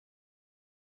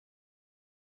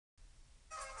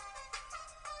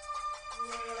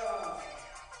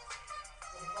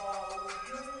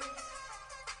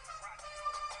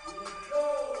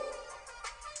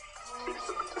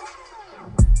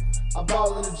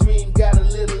ball in a dream, gotta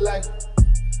live a life.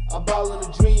 I ball in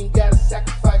a dream, gotta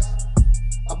sacrifice.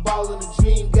 I ball in a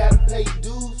dream, gotta pay your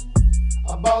dues.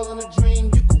 I ball in a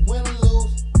dream, you can win or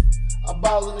lose. I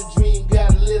ball in a dream,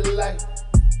 gotta live a life.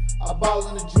 I ball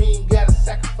in a dream, gotta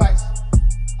sacrifice.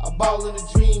 I ball in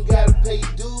a dream, gotta pay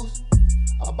your dues.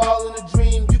 I ball in a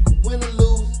dream, you can win or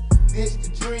lose. This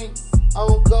the dream.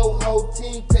 On go, whole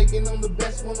team, taking on the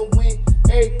best one to win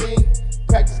everything.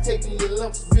 Practice taking your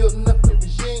lumps, building up the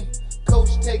regime.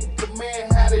 Coach taking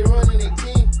command, how they running their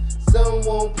team. Some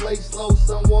won't play slow,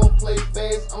 some won't play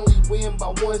fast. Only win by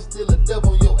one, still a dub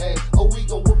on your ass. Oh, we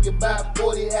gon' whoop you by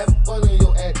 40, having fun on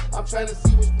your ass. I'm trying to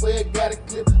see which player got a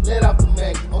clip, let off the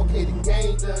mag. Okay, the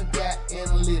game done got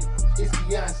analytical. It's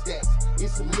beyond stats,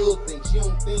 it's some little things you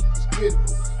don't think is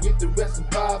critical. If the rest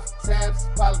involved times,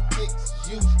 politics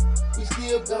as usual. We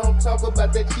still gon' talk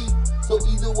about that cheat. So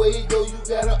either way it go, you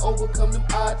gotta overcome them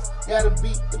odds. Gotta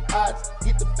beat them odds,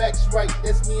 get the facts right.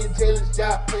 That's me and Jalen's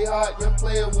job. Play hard, young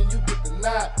player, when you get the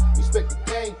nod. Respect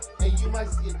the game, and you might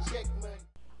see a check, man.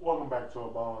 Welcome back to a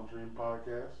Ball and Dream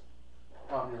podcast.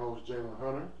 I'm your host, Jalen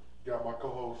Hunter. Got my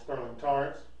co-host, Sterling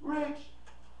Torrance. Rich.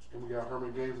 And we got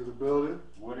Herman Gaines in the building.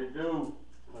 What it do?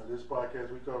 This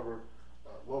podcast, we cover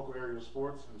local area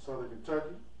sports in Southern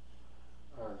Kentucky.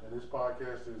 And this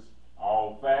podcast is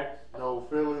All facts. no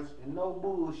feelings. And no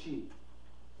bullshit.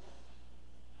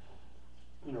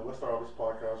 You know, let's start off this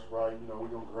podcast right. You know, we're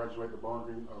going to graduate the Ball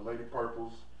and Dream Lady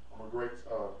Purples on a great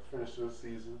finish to the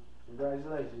season.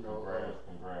 Congratulations. You know,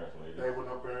 Congrats, ladies. they went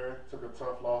up there, took a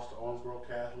tough loss to Owensboro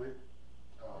Catholic.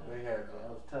 They had That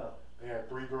was tough. They had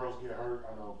 3 girls get hurt.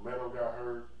 I know Meadow got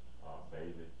hurt.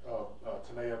 Bailey.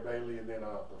 Tanea Bailey, and then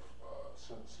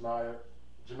Janiyah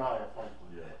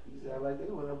Franklin. Yeah. You sound like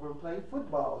they went up and played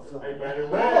football or something. Hey, man, it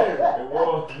was. It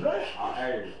was.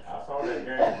 Hey, I saw that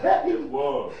game, man. It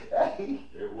was.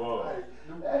 It was.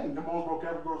 Hey, the Owensboro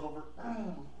Catholic girls over.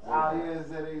 Yeah,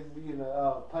 so they,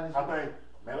 punishment. I think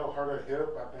Meadow hurt her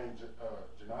hip. I think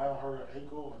Janiyah hurt her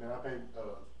ankle, and then I think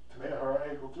Tanea hurt her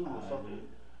ankle too, or something.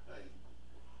 Hey,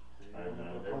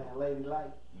 man, They playing lady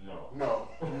like. No.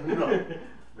 Man,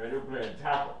 they were playing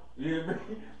tackle. You hear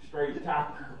me? Straight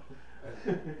tackle.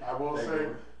 I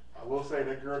will say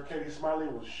that girl Katie Smiley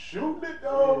was shooting it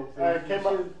though. Came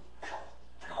up.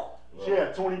 She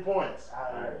had 20 points.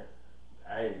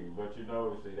 Hey, but you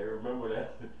know, see, they remember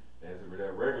that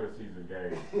regular season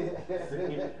game.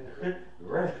 The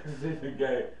regular season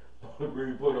game, Bowling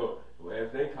Green put a,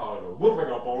 as they call it, a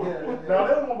whooping up on it. Now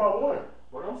they won by 1.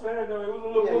 But I'm saying though, it was a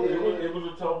little whooping. It was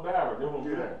a tough battle. That's what I'm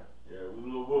saying. Yeah, it was a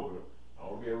little whooping. I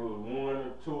don't care if it was 1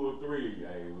 or 2 or 3.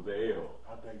 Hey, it was an L.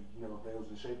 I think, if they was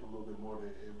in shape a little bit more,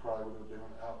 it probably would have been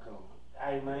an outcome.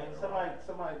 Hey man, somebody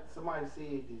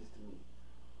said this to me.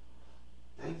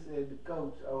 They said the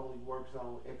coach only works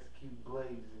on execute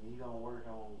plays and he don't work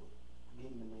on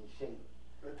getting them in shape.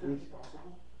 That could be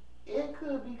possible. It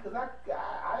could be because I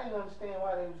didn't understand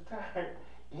why they was tired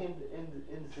in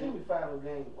the semifinal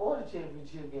game or the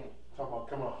championship game. Talking about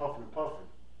coming out huffing and puffing.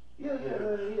 Yeah.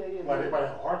 Like they might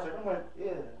have a heart attack. I'm like,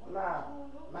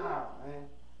 nah, man.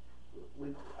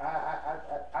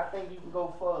 I think you can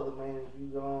go further, man, if you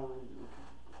go on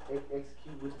and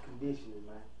execute with the conditioning,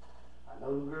 man. I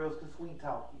know the girls can sweet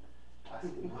talk you. I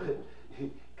said, but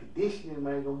conditioning,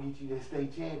 man, gonna get you that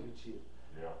state championship.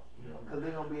 Yeah. Because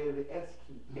they're gonna be able to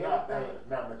execute not everything. in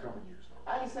the coming years,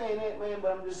 though. I ain't saying that, man,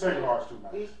 but I'm just Sacred saying Heart's too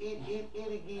nice.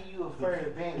 it'll give you a fair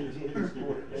advantage in this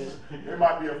sport, man. It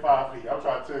might be a 5 feet. I'm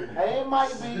trying to tell you. And it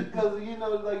might be because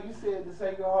like you said, the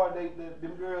Sacred Heart,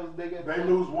 them girls, they get. They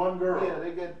lose 1 girl. Yeah,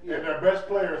 they get. Yeah. And their best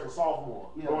player is a sophomore,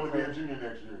 Yeah, going to be a junior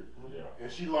next year. Yeah.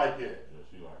 And she like that. Yeah,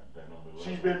 she like that number.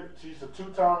 She's a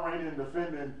 2-time reigning and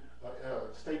defending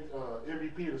state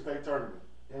MVP of the state tournament,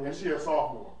 and she a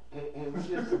sophomore. And we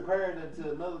just compared her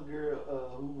to another girl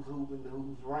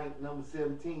who's ranked number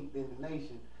 17th in the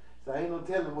nation. So I ain't no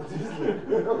telling what this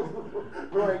girl's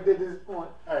ranked at this point.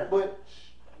 Hey. But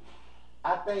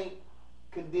I think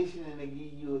conditioning to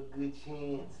give you a good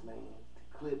chance, man,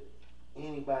 to clip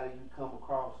anybody you come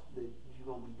across that you're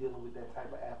gonna be dealing with that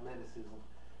type of athleticism.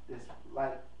 That's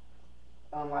like,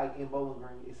 unlike in Bowling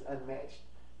Green, it's unmatched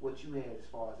what you had as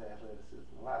far as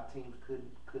athleticism. A lot of teams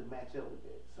couldn't match up with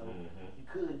that. So you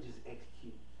could just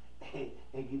execute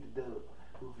and get the dub.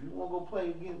 But if you want to go play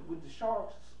again with the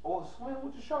Sharks or swim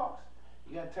with the Sharks,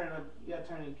 you gotta turn your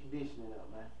conditioning up,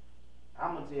 man.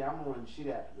 I'm gonna tell you, I'm gonna run the shit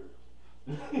out of girls.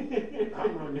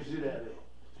 I'm running the shit out of them,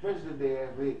 especially if they're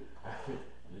athletic.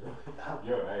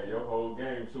 Your whole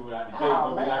game soon out the gate.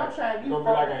 Oh, man, I'm trying to get gonna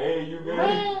be like an AAU game.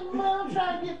 Man, I'm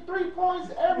trying to get 3 points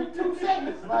every 2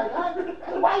 seconds. Like,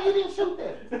 why you didn't shoot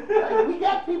that? Like, we got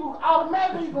black people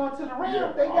automatically going to the rim.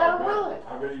 Yeah, They gotta run.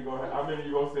 How many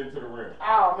you gonna send to the rim?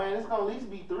 Oh man, it's gonna at least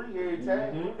be 3 every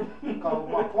time. Cause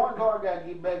my point guard gotta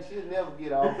get back. She'll never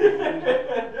get off.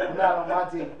 Not on my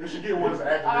team. You should get one as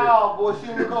active. Oh boy,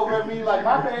 she look over at me like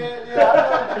my bad. Yeah, I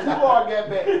know the 2 guard got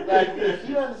back. Like if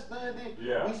she understood it.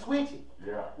 Yeah. We switching.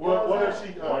 Yeah. What if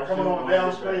she coming on the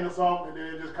down screen or something, and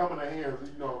then just coming to hands,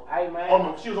 you know? Hey man.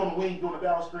 She was on the wing doing the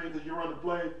down screen because you run the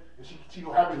play, and she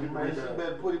don't have to get Man, the she rebound.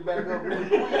 better put it back up really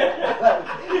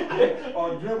quick.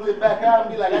 Or dribble it back out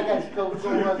and be like, I got you covered so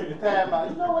much at the time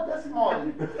out. You know what? That's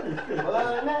smart. But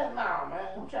other than that, nah, man.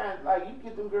 I'm trying, like, you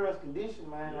get them girls conditioned,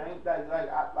 man. I ain't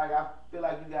I feel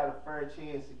like you got a fair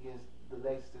chance against the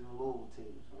Lexington and Louisville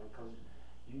teams, man. Because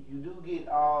you do get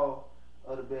all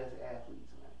of the best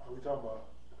athletes, man. Are we talking about?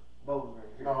 Bowling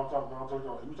green. No, I'm talking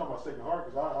you talking about Sacred Heart?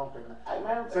 Because I don't think Hey,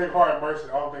 man. Sacred Heart and Mercy,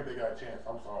 I don't think they got a chance.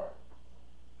 I'm sorry.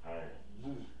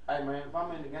 Hey man, if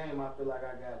I'm in the game, I feel like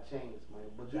I got a chance, man.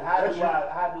 But Yeah,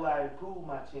 how do I improve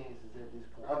my chances at this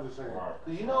point? I'm just saying. Right.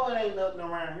 Cause you know it ain't nothing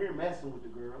around here messing with the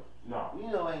girls. No.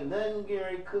 You know ain't nothing getting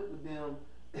ready to cook with them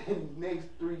in the next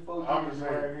 3-4 I'm years just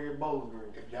saying. around here at Bowling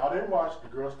Green. If y'all didn't watch the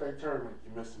girls' state tournament,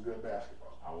 you missed some good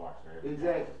basketball. I watched every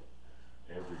Exactly.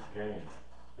 every game.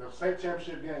 The state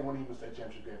championship game wasn't even a state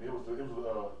championship game. It was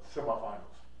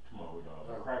semifinals. Come on,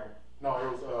 with Kraken. No,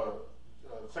 it was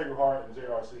Sacred Heart and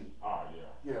JRC. Oh yeah.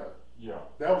 Yeah, Yeah.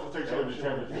 that was a state That was the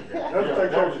championship championship game. game. That was a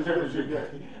state That was the championship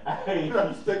championship game. game. That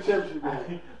was a state championship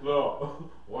game. Look,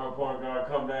 one point guard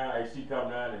come down, she come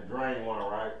down and drain one,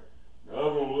 right? The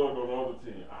other one look on the other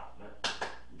team. Ah, man.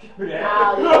 Give me that.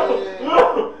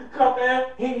 Yeah. Come down,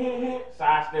 hit,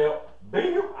 sidestep,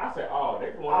 bam. I said, oh,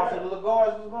 they going Also, at the it.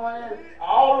 Lagars was going at it.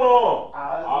 All of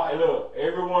them. Like, Look,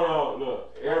 every one of them,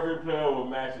 every player was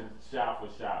matching shot for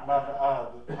shot.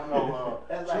 I know.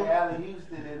 that's like Allen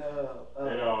Houston and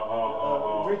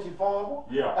Richie Farmer.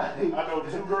 Yeah. I know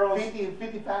 2 girls. 50 and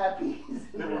 55 pieces.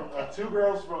 There were 2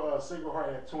 girls from Sacred Heart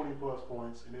had 20 plus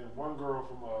points, and then 1 girl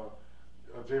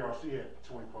from JRC had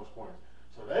 20 plus points.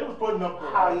 So they was putting up.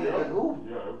 Oh yeah, who?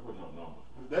 Yeah, they were putting up numbers.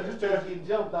 That just Just tells you getting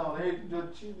jumped on.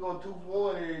 She's going 2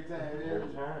 for 1 every time.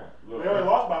 Every time. Look, they only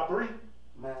lost by 3.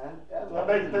 Man, that's I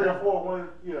think 3 or 4 won.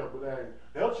 Yeah, but hey,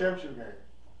 they'll championship game.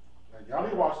 Like, y'all need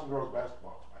to watch some girls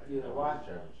basketball. Like, Yeah, watch.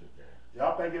 championship game.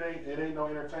 Y'all think it ain't no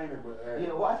entertaining, but hey,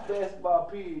 Yeah, watch basketball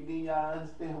period, then y'all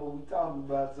understand what we talking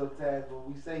about sometimes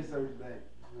when we say certain things.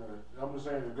 yeah, I'm just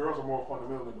saying the girls are more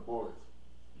fundamental than the boys.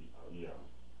 Yeah,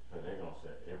 because they gonna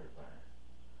set everything.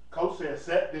 Coach said,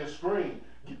 set this screen.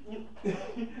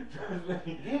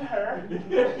 Get her. You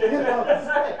know what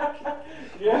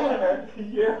I'm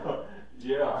saying?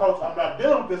 Yeah. Coach, I'm not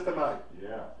dealing with this tonight.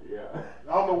 Yeah.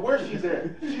 I don't know where she's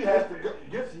at. She has to go,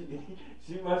 get.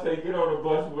 She must say, get on the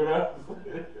bus with us.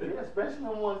 Yeah, especially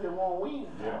the ones that won't win.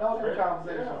 Yeah. I know that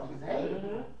conversation Yeah. is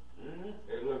hey.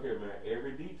 Hey, look here, man.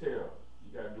 Every detail.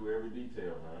 You gotta do every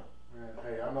detail, man. Man,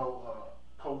 hey, I know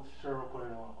Coach Sherrill put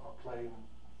in a play,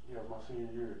 you know, my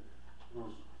senior year.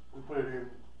 We put it in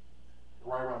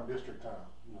right around district time,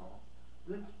 you know.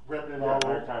 Repping it all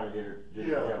over. Time to get it Yeah,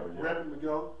 together. repping to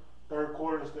go. Third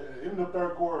quarter, in the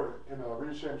third quarter, in a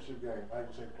region championship game, I ain't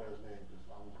gonna say the player's name because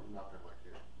I'm gonna put him out there like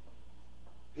that.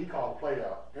 He called a play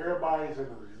out. Everybody's in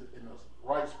the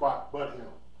right spot but him.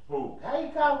 Who? How you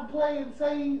call the play and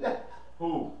say that?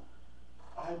 Who?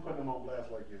 I ain't putting him on blast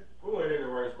like that. Who ain't in the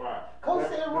right spot? Coach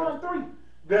said run 3.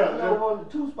 Yeah, You know, on the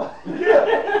 2 spot.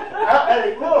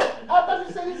 Hey, look, I thought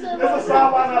you said he said it's a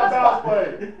sideline out of bounds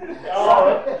play.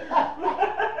 Oh.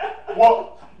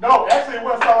 Well, no, actually it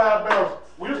wasn't sideline out of bounds.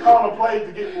 We was calling a play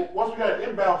to get, once we got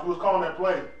inbounds, we was calling that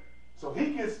play. So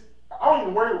he gets, I don't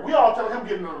even worry, we all tell him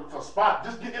get in the spot,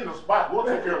 just get in the spot, we'll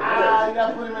take care of the rest. You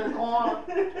gotta put him in the corner.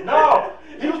 No,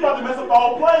 he was about to mess up the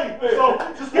whole play. So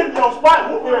just get in your spot,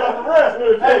 we'll figure out the rest.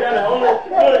 Hey,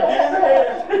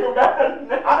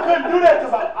 I couldn't do that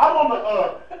because I'm on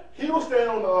the, he was standing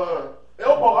on the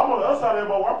elbow, I'm on the other side of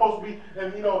the elbow where I'm supposed to be,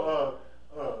 and you know,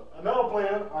 another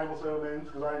player, I ain't gonna say no names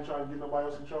because I ain't trying to get nobody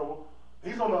else in trouble.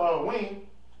 He's on the wing,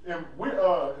 and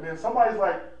and then somebody's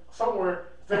like somewhere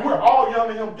saying we're all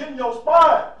yelling at him, get in your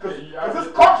spot, because this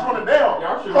clock's running down.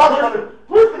 Clock's running.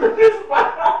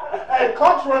 Hey,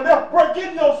 clock's running down. Bro, get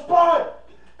in your spot.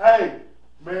 Hey,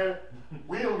 man,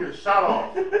 we don't get a shot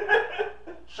off.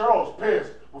 Cheryl's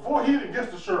pissed. Before he even gets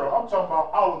to Cheryl, I'm talking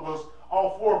about all of us,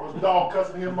 all 4 of us, dog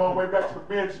cussing him all the way back to the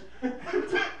bench. I'm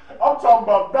talking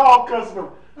about dog cussing him.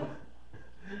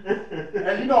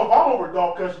 And you know, if I'm over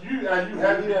dog cussing you, have You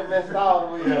done messed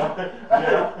all the way.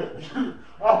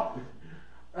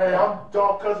 Hey, I'm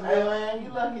dog cussing Hey him. man, you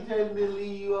lucky Jason didn't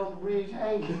leave you on the bridge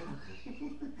hanging.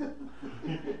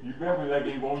 You better be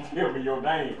lucky he won't tell me your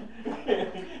name.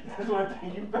 That's one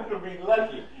thing, you better be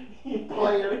lucky.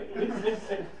 Player.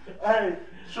 Hey,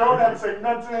 Sherwood had to say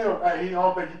nothing to him. Hey, I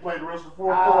don't think he played the rest of the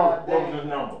fourth Ah, quarter. What was his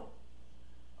number?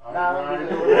 I ain't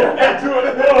doing that. He doing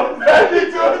that. He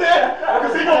doing that.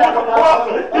 Because he gonna look at the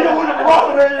roster. He gonna look at the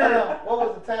roster that year. What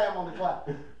was the time on the clock?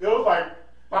 It was like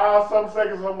 5-something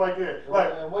seconds, something like that.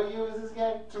 Like What year was this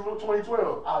game?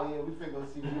 2012. Oh yeah, we finna go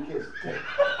see if we catch the tape.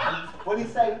 What'd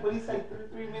he say? What'd he say?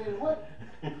 3 minutes what?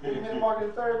 3 minute mark in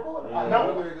the third quarter? Oh, No.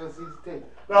 yeah, we're gonna go see the tape.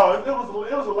 No, it was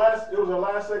the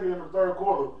last second in the third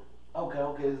quarter.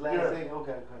 Okay, it's last second.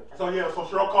 Okay. So yeah, so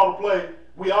Cheryl called the play.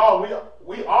 We all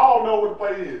know what the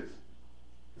play is.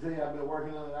 So y'all been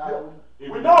working on it all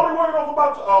week? We know we working on for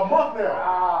about a month now.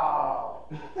 Oh.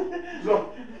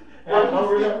 So I'm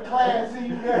skipping class and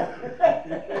you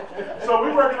got. so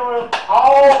we working on it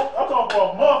all. I'm talking for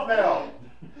a month now.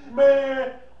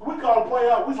 Man, we called the play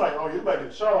out. We was like, oh, you better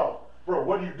get shut off. Bro,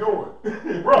 what are you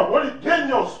doing? Bro, what are you get in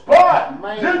your spot?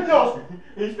 Man. Get in your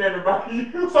He's standing by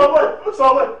you. So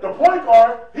look, the point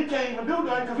guard, he can't even do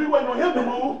nothing because we waiting on him to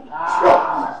move.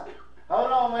 Ah.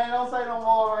 Hold on, man. Don't say no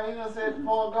more, man. He done said the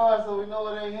point guard, so we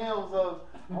know it ain't him, so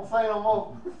don't say no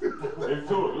more. It's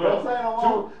two. Don't say no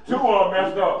more. Two of them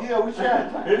messed up. Yeah, we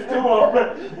trying. It's two of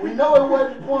them. We know it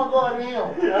wasn't the point guard to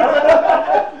him.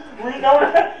 We know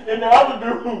that. And the other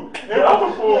dude, the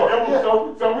other four.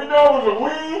 So we know it was a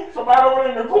wing, somebody over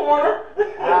in the corner.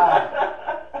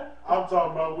 I'm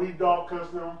talking about we dog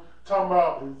cussed him. Talking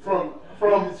about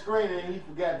from the screen and he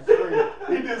forgot the screen.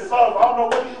 He did something. I don't know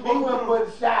what he was He went doing. for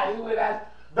the shot. He went out.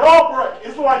 No, bro.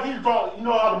 It's like he draw. You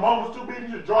know how the moment's too big,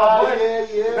 you just draw a blank.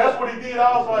 Yeah. That's what he did.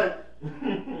 I was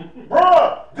like,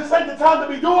 bruh, this ain't the time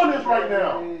to be doing this right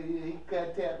now. Yeah, he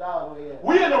got tapped all the way out.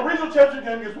 We in the regional championship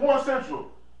game against Warren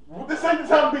Central. This ain't the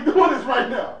time to be doing this right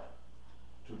now.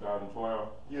 2012.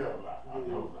 Yeah.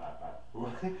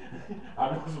 I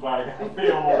know somebody got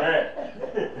film on that.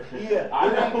 Yeah, I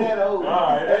it ain't that old. It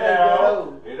ain't that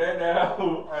old. It ain't that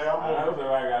old. Hey, I know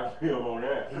somebody got film on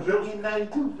that. Cause it was,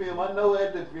 1992 film. I know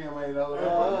that the film ain't old. I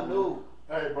know.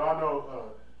 hey, but I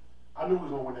knew we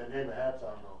was gonna win that game at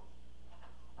halftime though.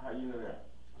 How you know that?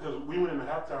 Because we went into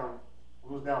halftime,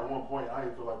 we was down 1 point. I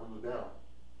didn't feel like we was down.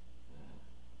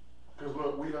 Cause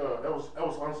look, that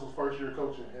was Unsel's first year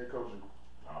coaching, head coaching.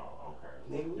 Oh, okay.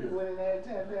 Nigga, we went in there and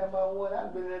turned down by one.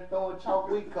 I've been there throwing chalk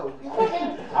week coach.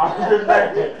 I'm good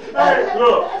back. Hey,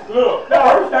 look,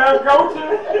 first time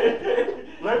coaching.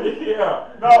 Yeah.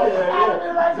 No, I've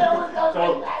been right there with coach.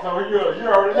 So you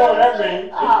already know what that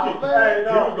means. Oh, man. Hey, You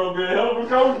no. was gonna be a hell of a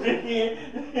coach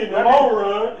in the long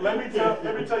run. Let me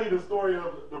tell you the story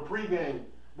of the pregame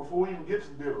before we even get to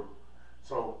the deal.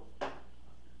 So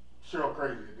Cheryl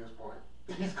crazy at this point.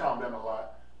 He's calmed down a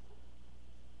lot.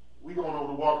 We going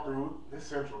over the walkthrough. It's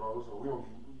Central though, so we don't.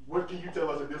 What can you tell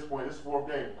us at this point? It's fourth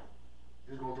game.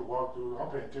 He's going through walkthrough. I'm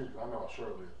paying attention. I know how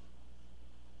Cheryl is.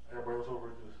 Everybody else over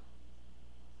at this.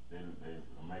 They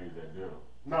amazed that deal.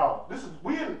 No, this is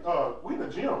we in the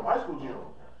gym, high school gym.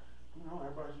 You know,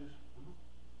 everybody's just.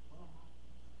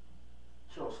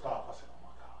 Cheryl stopped. I said, "Oh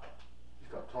my God!" He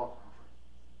stopped talking.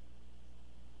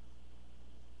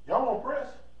 Y'all want press?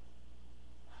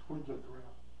 We looked around.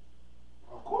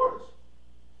 Of course.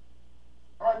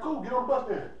 All right, cool. Get on the bus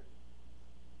then.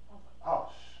 Oh,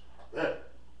 shit.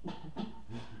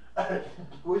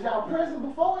 Was y'all pressing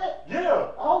before that?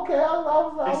 Yeah. Okay, I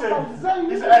was about to say,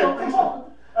 he you said, just hey, gonna come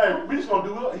on. hey, we just gonna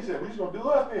do it. He said, we just gonna do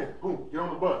us then. Boom, get on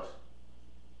the bus.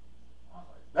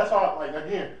 That's how, like,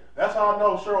 again, that's how I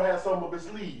know Cheryl had something up his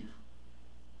sleeve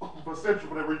for Central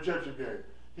for that rejection game.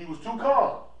 He was too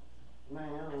calm.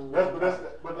 Man,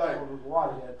 But like,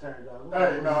 water got turned on.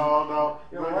 hey, no.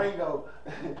 Your Ringo.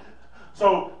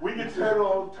 So we get to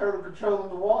turtle controlling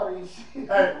the water and shit.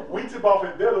 hey, we tip off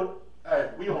at Diddle. Hey,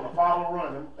 we on the final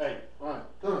run. Hey, run.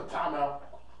 Timeout.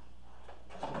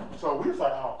 So we was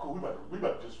like, oh, cool. We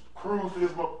better just cruise to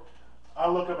this. I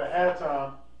look up at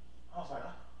halftime. I was like,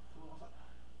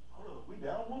 hold up, we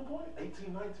down 1 point,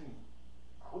 18-19.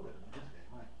 Oh, we better do this game,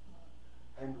 man.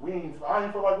 And I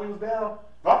ain't feel like we was down.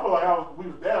 If I feel like we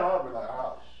was down, I'd be like,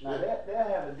 oh shit. Now they'll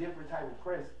have a different type of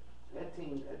press. That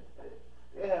team,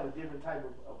 they'll have a different type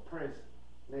of press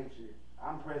next year.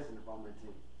 I'm pressing if I'm that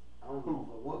team. I don't know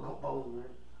what go bowling, man.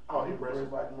 Oh, he pressing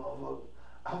like a motherfucker.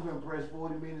 I've been pressed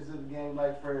 40 minutes of the game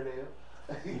like Ferdale.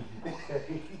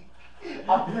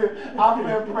 I've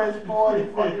been pressed 40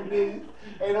 fucking minutes.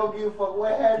 They don't give a fuck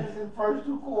what happens in the first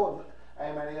 2 quarters.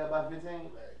 Hey man, they got about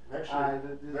 15. Next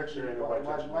year ain't nobody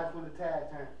touching them. Watch when the tag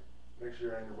turn. Next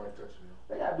year ain't nobody touching them.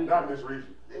 They gotta be not in this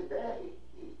region.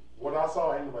 What I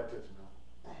saw ain't nobody touching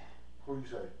them. Who you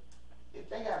say? if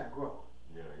they gotta grow.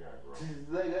 Yeah, they gotta grow.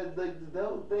 The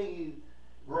whole thing is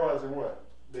Grow as in what?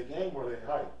 They game or they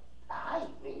height? height,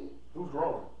 nigga. Who's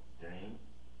growing? Game.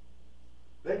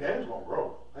 Their game's gonna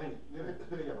grow. They ain't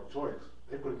got no choice.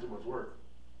 They put in too much work.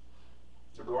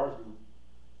 The guards do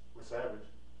with Savage.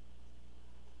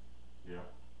 Yeah.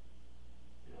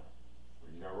 Yeah. But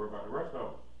you gotta worry about the rest of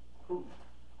them. Who?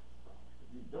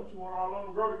 Don't you want all of them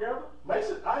to grow together?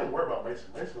 Mason, I ain't worried about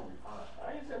Mason. Mason's gonna be fine.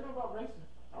 I ain't said nothing about Mason.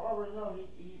 I already know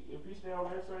if he stay on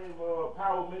that same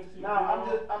power mix. No,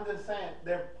 I'm just saying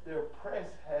their press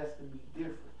has to be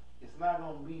different. It's not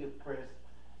gonna be a press,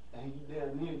 and you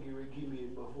damn near get ready to give me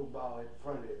a football at the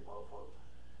front of that motherfucker.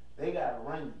 They gotta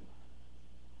run you.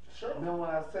 Sure. Remember when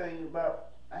I was telling you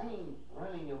about I ain't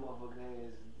running your motherfucking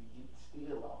ass to get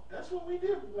steal off. That's what we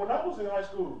did when I was in high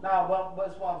school. No, but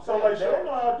that's what I'm So saying. like, show them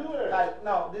how to do that. Like,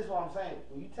 no, this is what I'm saying.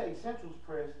 When you take Central's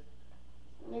press,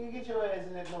 nigga, get your ass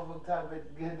in that motherfucking top at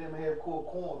the goddamn half court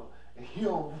corner, and you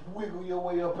don't wiggle your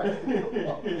way up past the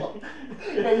motherfucker.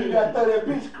 And you gotta throw that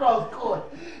bitch cross court.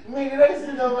 Nigga, they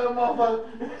sitting over that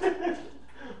motherfucker.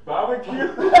 Barbecue.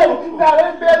 Now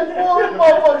they barely full of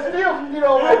motherfuckers still can get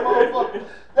over that motherfucker.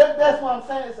 That's what I'm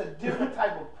saying. It's a different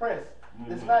type of press.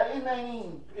 It's not. It ain't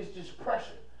even. It's just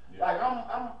pressure. Yeah. Like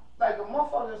I'm like a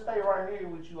motherfucker stay right here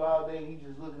with you all day. He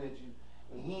just looking at you,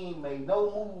 and he ain't made no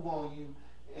move on you,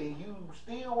 and you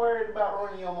still worried about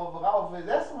running your motherfucking offense.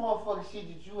 That's some motherfucking shit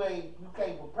that you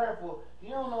can't prepare for.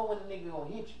 You don't know when the nigga gonna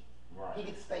hit you. Right. He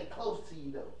can stay close to you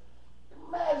though.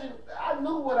 Imagine, I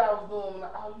knew what I was doing.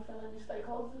 Oh, you finna let me stay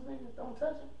close to this nigga? Don't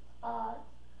touch him. Alright.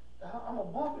 I'm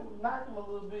gonna bump him, knock him a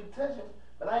little bit, touch him.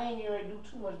 But I ain't even ready to do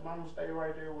too much, but I'm gonna stay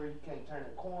right there where he can't turn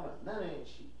the corner. None of that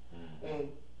shit.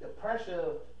 And the pressure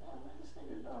of, oh, man, this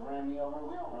nigga done ran me over.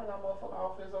 We don't run our motherfucking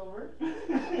offense over it.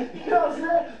 You know what I'm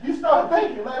saying? You start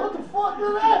thinking, like, what the fuck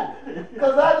did that?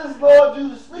 Because I just lulled you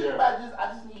to sleep. Yeah.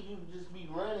 I just need you to just be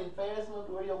running fast enough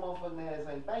to where your motherfucking ass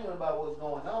ain't thinking about what's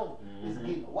going on. It's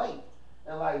getting away.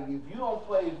 And like, if you don't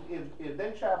play, if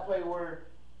they try to play where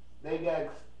they got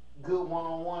good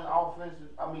one-on-one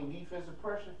defensive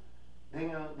pressure,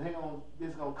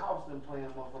 it's gonna cost them playing a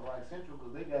motherfucker like Central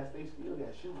because they still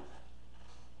got shooters,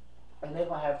 and they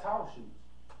gonna have tall shooters.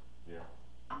 Yeah.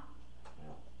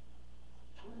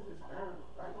 What is this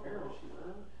error shit?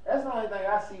 That's the only thing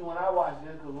I see when I watch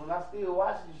them. Because when I still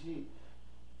watch this shit,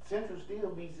 Central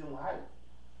still beats them with height.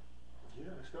 Yeah,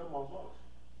 they still almost lost.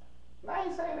 I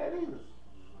ain't saying that either.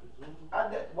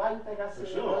 Why you think I said?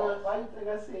 Why you think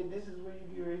I said this is where you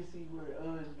get ready to see where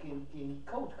can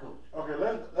coach? Okay,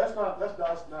 let's not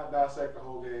dissect the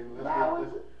whole game.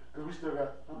 Because we still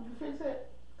got. Would you fix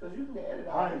that? Because you can edit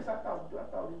all this. I thought it was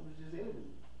just editing.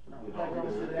 We good.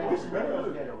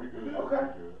 Okay.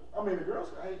 I mean, the girls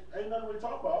ain't nothing we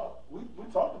talk about. We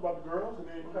talked about the girls, and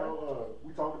then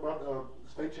we talked about the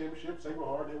state championship. Sacred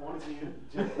Heart, they won again.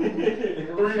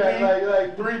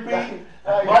 3P.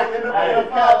 Mike in the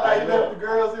like left the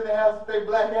girls in the house with their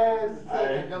black ass and said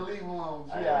they're gonna leave them alone.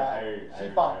 She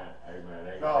fought. Hey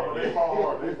man, no, but they fought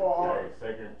hard. They fought hard.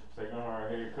 Second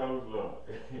Heart head coach, look.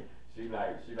 She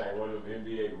like one of them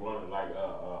NBA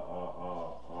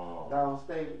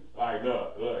downstate. Like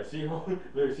look, she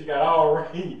got all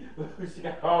rings. She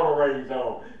got all the rings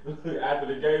on. After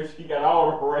the game, she got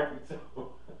all the rings on.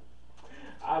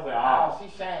 I was like, oh, she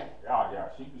shining. Oh yeah,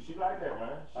 she like that,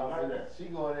 man. She like that. She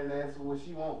going in there and what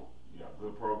she want. Yeah,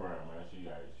 good program, man. She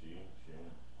got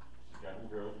them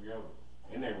girls together,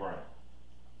 and they run.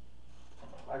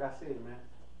 Like I said, man,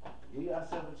 give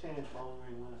yourself a chance to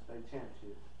win a state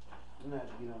championship. You don't have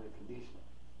to get on the condition.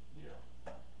 Yeah.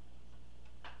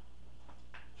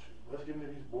 Let's get into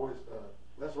these boys.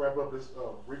 Let's wrap up this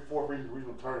fourth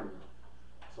regional tournament.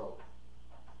 So,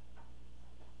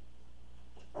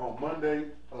 on Monday,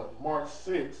 March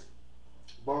 6th,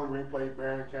 Bowling Green played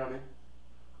Barron County.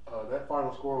 That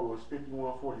final score was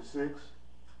 51-46.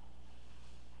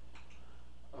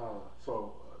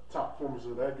 Top performers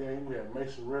of that game, we had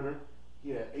Mason Ritter.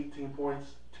 He had 18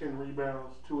 points, 10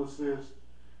 rebounds, 2 assists,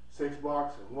 6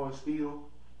 blocks, and 1 steal.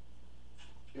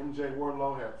 MJ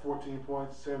Wardlow had 14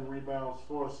 points, 7 rebounds,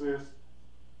 4 assists,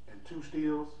 and 2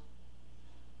 steals.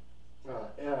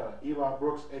 Eli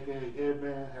Brooks, aka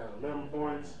Headband, had 11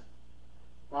 points,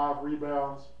 5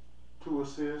 rebounds, 2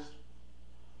 assists.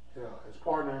 His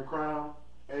partner in crime,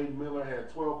 Aiden Miller, had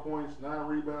 12 points, 9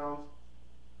 rebounds,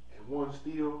 and 1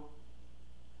 steal.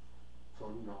 So,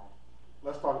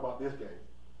 let's talk about this game.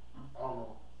 I don't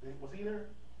know. Was he there?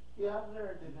 Yeah, I was there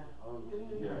that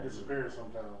He Yeah. disappears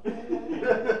sometimes.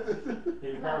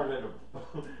 He probably at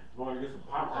going to get some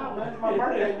popcorn. man, it's my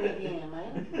birthday weekend,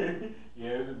 man. Yeah,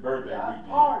 it's his birthday weekend.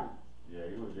 Party. Yeah,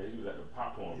 he was at the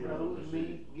popcorn You know, festival it was and me,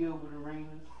 shit. Gilbert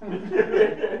Arenas.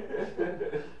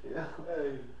 Yeah.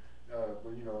 Hey,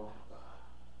 but you know,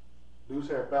 Deuce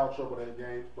had foul trouble that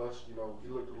game. Plus, you know, he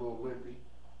looked a little limpy.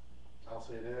 I'll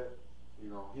say that. You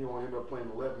know, he only ended up playing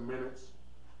 11 minutes.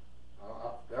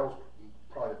 That was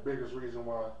probably the biggest reason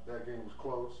why that game was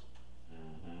close.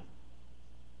 Mm-hmm.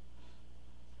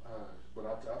 But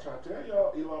I try to tell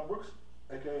y'all, Eli Brooks,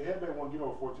 aka Headband, won't get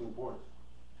over 14 points.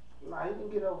 Nah, he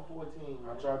didn't get over 14.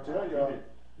 I try to tell y'all.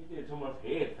 He did too much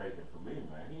head faking for me,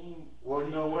 man. Well,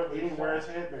 you know what? He didn't wear his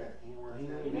headband. He didn't wear his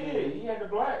He headband. did. He had the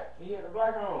black. He had the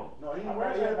black on. No, he I didn't wear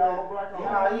thought his he had the all headband. black on.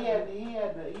 Nah, he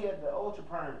had the ultra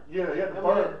perm. Yeah, he had the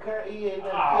Remember bird. he had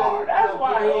the Oh, that's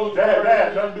why he. That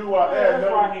had nothing to do with That's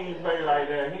why he ain't play like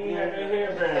that. He ain't had that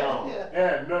headband on. Yeah. It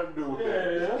had nothing to do with that.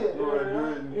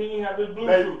 Yeah. He ain't have his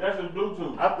Bluetooth. That's his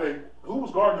Bluetooth. I think who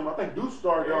was guarding him? I think Deuce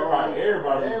started Everybody was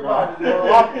Everybody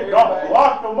guarding.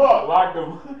 locked him up. Locked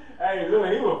him. Hey,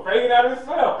 look, he was fading out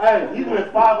himself. Hey, he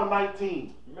went 5 of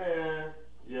 19. Man,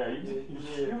 yeah, you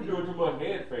was doing too much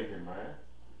head faking, man.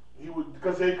 He would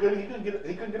because he couldn't get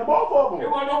him off of There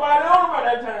him. wasn't nobody on him at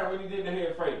that time when he did the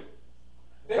head fake.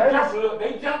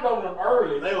 They jumped on him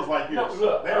early. They was like this. No,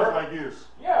 look, they was like this.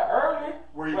 Yeah, early.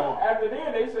 Where you but going? after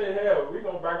then, they said, hell, we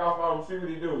gonna back off on him, see what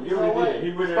he do. You know what?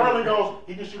 He went in. Sterling goes,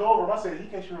 he can shoot over him. I said he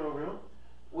can't shoot over him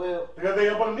Well, because they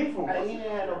up underneath him. he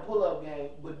didn't have no pull-up game.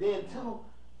 But then too,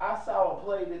 I saw a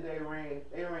play that they ran.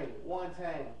 They ran it one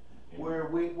time where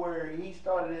he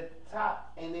started at the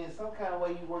top, and then some kind of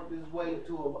way he worked his way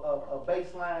to a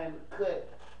baseline cut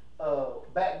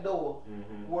back door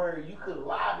where you could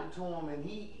lob it to him, and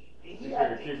he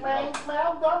had man,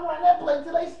 I'm gonna run that play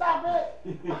till they stop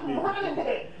it. I'm running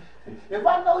that. If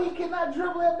I know he cannot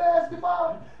dribble that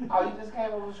basketball, oh, he just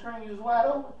came over the screen, he was wide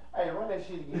open. Hey, run that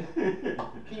shit again.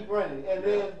 Keep running. And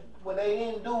then when they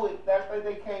didn't do it, that's when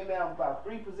they came down about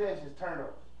 3 possessions,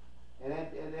 turnovers. And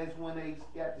that's when they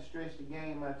got to stretch the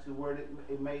game out to where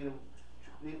it made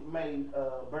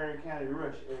Berrien County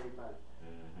rush everything.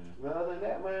 But other than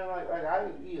that, man,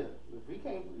 if he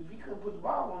couldn't put the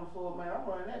ball on the floor, man, I'm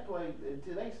running that play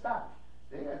until they stop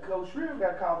it. They got Coach Shrill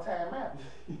got to call timeout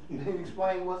and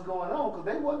explain what's going on because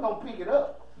they wasn't gonna pick it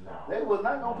up. No. They was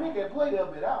not gonna pick that play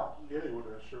up at all. Yeah, they would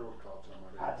have sure called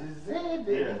timeout. I just said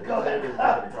that. Yeah, He's gonna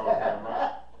call call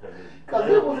timeout. because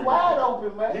it was wide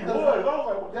open, man. He was. I was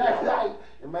like, what the hell? Like,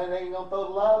 and man, they ain't gonna throw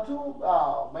the lob to him.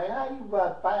 Oh man, how you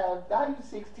about 5? How you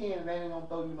 6'10" and they ain't gonna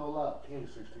throw you no lob? He ain't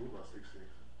 16, about 6'6".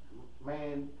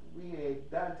 Man, we had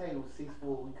Dante was 6'4",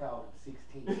 we called him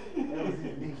 16. That was his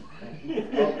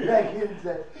nickname. Back in the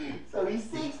day. So he's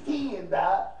 6'10",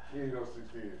 Doc. He ain't no 16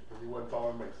 because he wasn't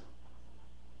taller than Mason.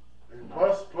 And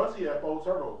plus he had 4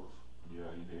 turnovers.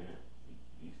 Yeah, he did.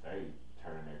 He stayed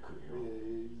turning that cookie over.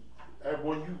 Yeah. And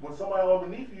when somebody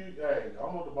underneath you, hey, I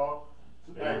want the ball.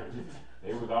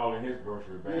 They was all in his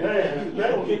grocery bag. Man,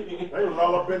 they was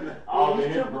all up in there. All his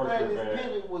in his triple grocery threat, his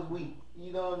bag. pivot was weak.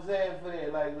 You know what I'm saying? For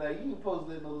that, like you ain't supposed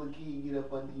to let no little kid get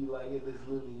up under you like it. Let's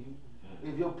look at you.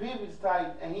 If your pivot's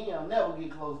tight, and he'll never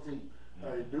get close to you.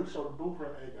 Hey, dude, show the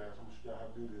blueprint. Hey guys, I'm gonna show y'all how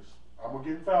to do this. I'm gonna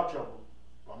get in foul trouble.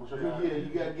 I'm gonna show y'all. Yeah,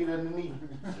 you gotta get underneath.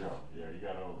 Yeah, you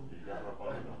got up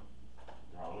under them.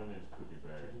 All in his cookie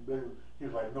bag. He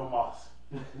was like, no moss,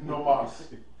 no moss.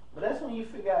 But that's when you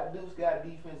figure out Deuce got a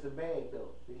defensive bag though.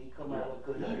 That he come out with,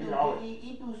 cause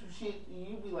he do some shit, and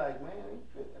you be like, man,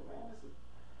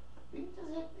 he just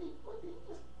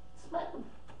smacked the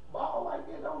ball like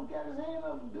that. Don't got his hand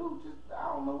up, and dude I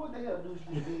don't know what the hell Deuce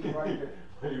just did right there.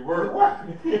 But he worked.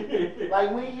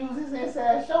 Like when he use his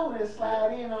inside shoulder and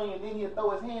slide in on you, and then he'll throw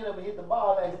his hand up and hit the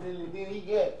ball accidentally, and then he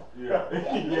get it. Yeah.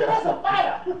 That's a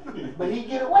fighter. But he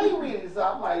get away with it, so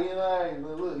I'm like, hey,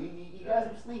 look, he got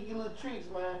some sneaky little tricks,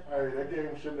 man. Hey, that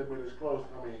game shouldn't have been this close.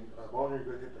 I mean, Bonnier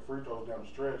could hit the free throws down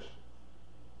the stretch.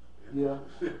 It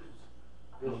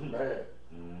was bad.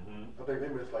 I think they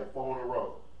missed like 4 in a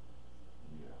row.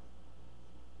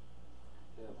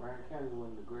 Yeah, Berrien County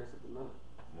wasn't aggressive enough.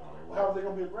 No, they How was they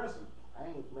gonna be aggressive? I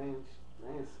ain't,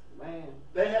 man.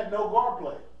 They had no guard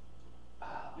play.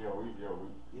 Yeah, we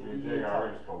Yeah, me and Jay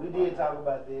already spoke we about did it. talk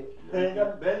about that. They ain't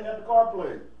got the guard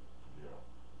play.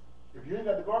 Yeah. If you ain't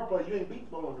got the guard play, you ain't beat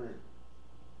Bowling Green.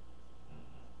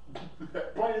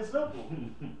 Plain and simple.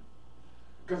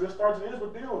 Because it starts and ends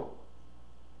with Dillon.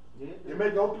 Yeah, It may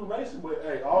go through Mason, but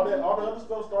hey, all the other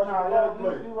stuff starts with the guard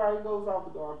play. You're right. It goes off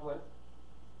the guard play.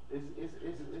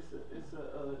 It's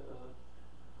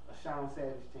a Sean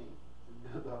Savage team.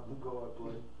 Off the guard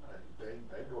play. Hey,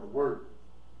 they go to work.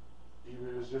 Even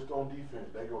if it's just on defense,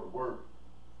 they go to work.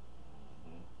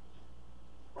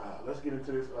 Let's get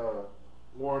into this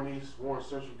Warren East, Warren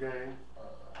Central game.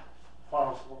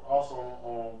 Final score also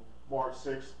on March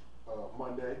 6th,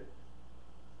 Monday.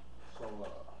 So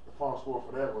the final score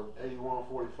for that was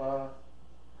 81-45.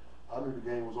 I knew the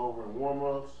game was over in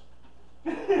warm-ups.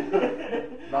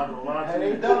 Not gonna lie to Hey,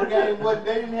 you. they dunk game, but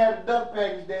they didn't have the dunk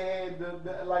package they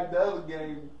had like the other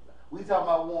game. We talking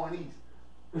about Warren East.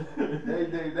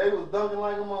 They was dunking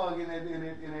like a mug in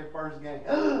that first game.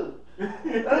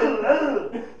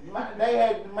 They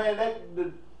had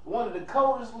one of the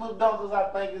coldest little dunkers I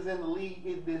think is in the league.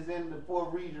 Is in the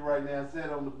fourth region right now.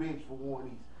 Sat on the bench for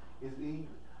Warren East.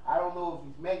 I don't know if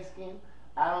he's Mexican.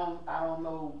 I don't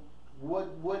know what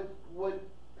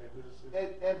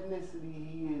ethnicity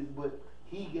he is, but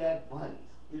he got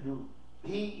bunnies. He do.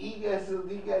 He got some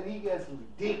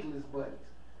ridiculous bunnies.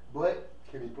 But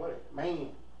Can he play? man,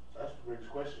 That's the biggest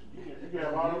question. You can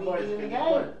have all the he players. didn't Can get he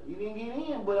in the play? game. He didn't get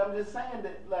in, but I'm just saying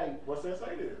that like What's that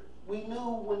say there? we knew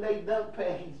when they dunk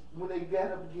package when they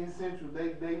got up against Central, they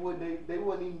was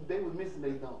missing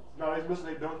their dunks. No, they was missing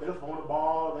their dunk. They was throwing the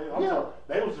ball.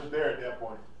 They was just there at that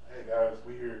point. Hey guys,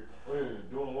 we here.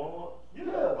 Wait, doing warm up? Yeah,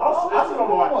 Yeah. I said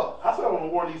warm-ups. I said on the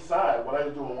Warren East side when they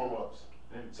was doing warm ups.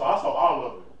 So I saw all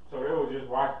of it. So they were just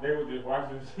watching. They were just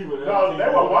watching to see what. No, they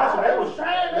weren't watching. They was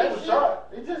trying. They was shot.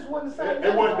 It just wasn't the same.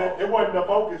 It wasn't the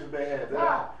focus that they had.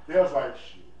 Nah. They was like,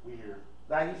 shit, we here.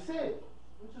 Like he said,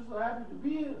 we're just so happy to be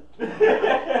here.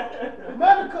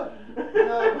 America, you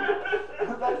know,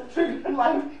 like to treat them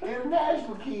like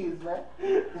international kids, man.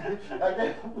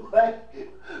 like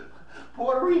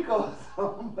Puerto Rico or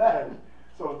something.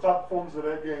 So the top performers of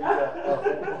that game, we got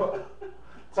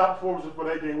top performers for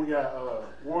that game. We got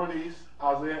Warren East,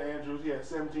 Isaiah Andrews. He had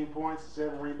 17 points,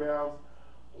 7 rebounds,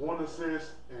 1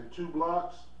 assist, and 2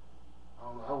 blocks.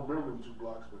 I don't remember them 2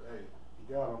 blocks, but hey,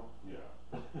 he got them.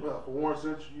 Yeah. Well, for Warren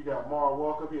Central, you got Mara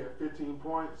Walker. He had 15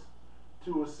 points,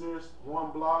 2 assists,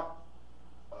 1 block.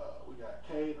 We got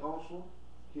Cade Onshel.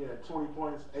 He had 20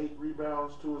 points, 8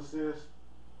 rebounds, 2 assists,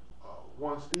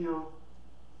 1 steal.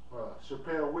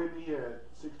 Chappelle Whitney had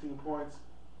 16 points,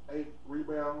 8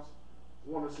 rebounds,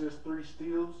 1 assist, 3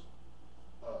 steals.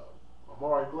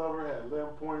 Amari Glover had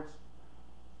 11 points,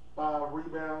 5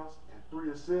 rebounds, and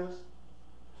 3 assists.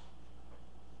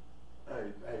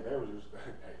 Hey, they was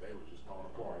just throwing a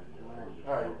party.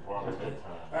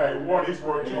 Hey, Warren East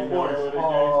scored 2 points.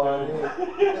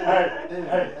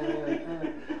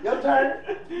 Your turn.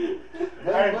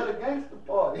 Hey. But a gangster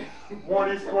party.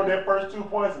 Warren East scored that first 2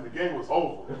 points and the game was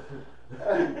over.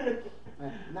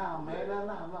 Nah, man,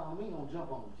 no, we ain't gonna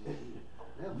jump on them just yet.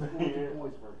 That was 42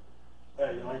 points first. Hey,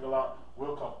 you ain't gonna lie,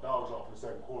 we'll cut the dogs off in the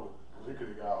second quarter because it could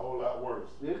have got a whole lot worse.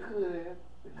 It could have.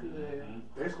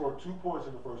 They scored 2 points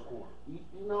in the first quarter. You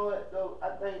know what though? I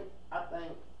think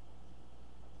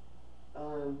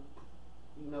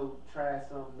you know, try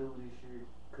something new this year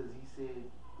because he said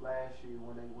last year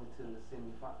when they went to the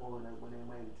semifinal or when they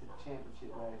made it to the championship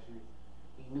last year,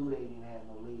 he knew they didn't have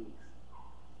no legs.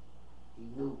 He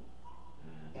knew.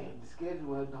 And the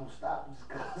schedule don't stop just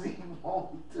because he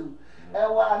wanted to.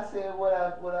 That's why I said what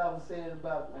I was saying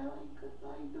about, man,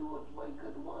 why you do what you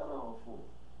cut the water off for?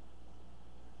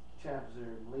 Champs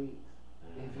are legs.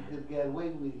 If he could have got away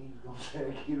with it, he was gonna try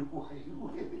to get away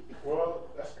with it. Well,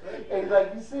 that's the thing. Hey,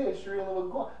 like you said, Shrilla was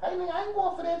going. Hey, man, I ain't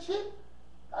going for that shit.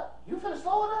 You finna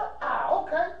slow it up? Ah,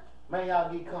 okay. Man, y'all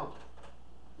get comfortable.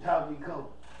 Y'all get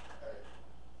comfortable. Hey,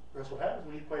 that's what happens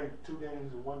when you play 2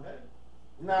 games in one day.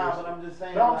 Nah, but I'm just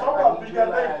saying. No, I'm like, talking about he you got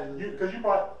realizes- because you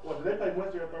probably did they play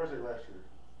Wednesday or Thursday last year?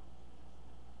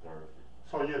 Thursday.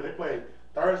 So yeah, they played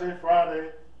Thursday,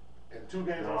 Friday, and 2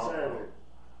 games on Saturday.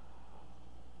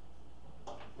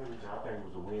 I think it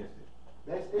was a Wednesday.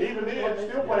 Even then,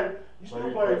 you still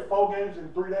play 4 games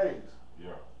in 3 days.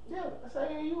 Yeah. Yeah, that's how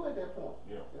you at that point.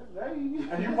 Yeah.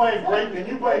 And you played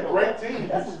great teams.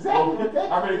 That's exactly what that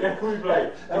How many games we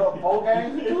played? 4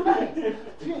 games in 2 days.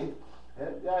 Shit.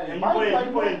 And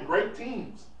you played great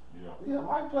teams. Yeah. Yeah,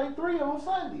 Mike played 3 on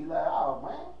Sunday. Like, oh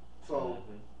man. So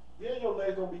yeah, your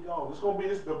legs gonna be gone.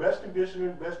 It's the best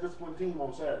conditioning, best disciplined team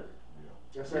on Saturday.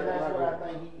 Yeah.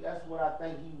 That's what I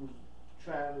think he was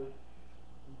trying to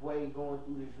weigh going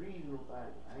through this regional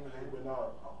thing.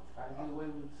 I get away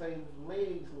with saving some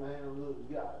legs, man. Look,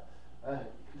 y'all,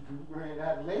 you ran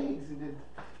out of legs in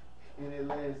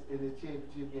the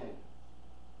championship game.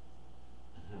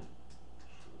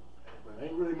 But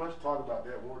ain't really much to talk about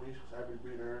that. Warren East was happy to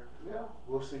be there. Yeah.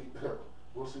 We'll see.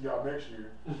 We'll see y'all next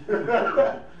year.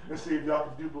 Let's see if y'all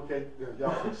can duplicate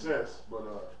y'all success. But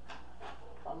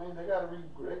I mean, they gotta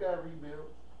rebuild.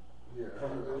 yeah,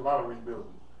 a lot of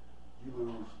rebuilding. You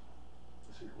lose.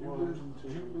 Let's see, You lose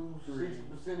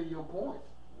 60% of your points.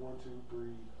 1, 2,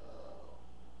 3,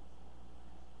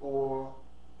 4,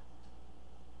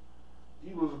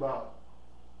 about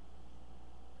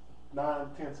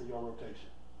 9/10 of your rotation.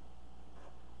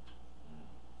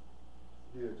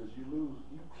 Yeah, because you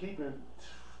keeping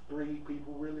 3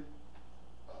 people really.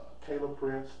 Caleb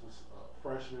Prince,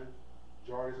 freshman.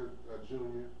 Jari's a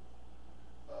junior.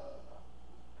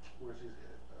 Where's his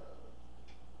at?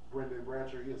 Brendan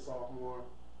Brancher, he's a sophomore.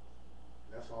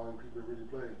 That's all them people that really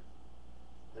played.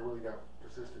 They really got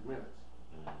consistent minutes.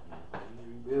 He's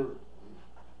rebuilding.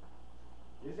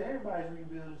 It's everybody's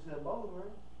rebuilding except Bowling,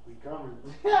 right? We coming.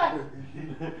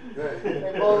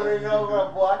 Hey, Bowling ain't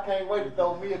over, boy. I can't wait to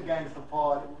throw me a gangster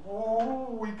party.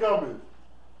 Ooh, we coming.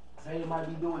 Say he might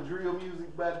be doing drill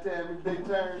music by the time they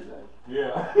turn.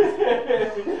 Yeah.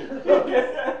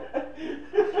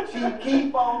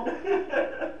 Keep on.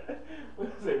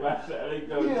 Say my shot, they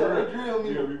go Yeah, drill. drill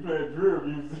music. Yeah, we playing drill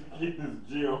music in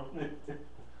this gym.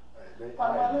 I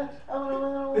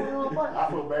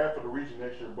feel bad for the region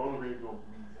next year. Bowling Green is going to be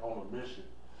on a mission.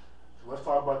 So let's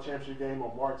talk about championship game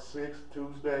on March 6th,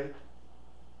 Tuesday.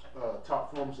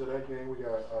 Top performers of that game, we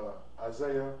got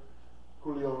Isaiah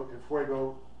Julio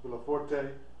Enfuego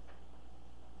Villaforte.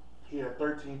 He had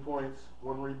 13 points,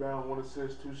 1 rebound, 1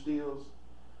 assist, 2 steals.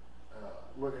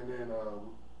 And then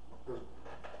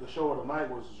the show of the night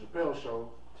was the Chappelle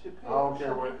Show. I don't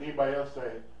care what anybody else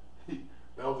say.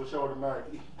 That was the show of the night.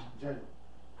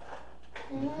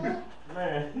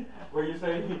 Man, what you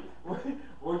say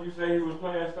he was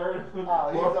playing third? Oh,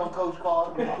 he was on Coach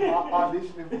Carter,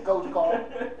 auditioning for Coach Carter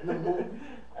in the movie.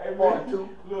 Hey, Part man, 2.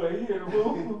 Look, he hit the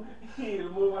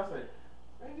move. I say,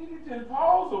 man, did he just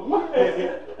pause or what?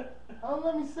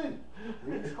 Let me see.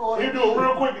 He scored. He do it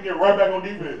real quick to get right back on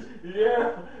defense.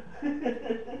 Yeah. A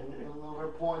little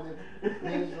bit pointed.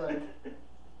 He's like,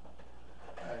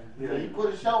 yeah, he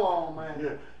put a show on, man.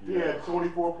 Yeah, he had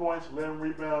 24 points, 11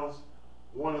 rebounds,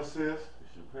 1 assist.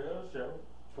 Chappelle Show.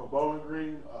 For Bowling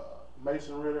Green,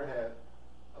 Mason Ritter had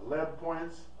 11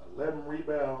 points, 11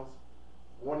 rebounds,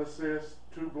 1 assist,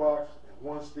 2 blocks, and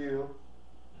 1 steal.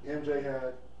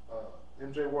 MJ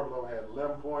Wardlow had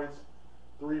 11 points,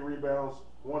 3 rebounds,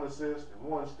 1 assist, and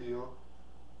 1 steal.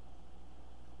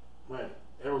 Man,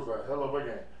 it was a hell of a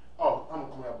game. Oh, I'm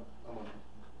gonna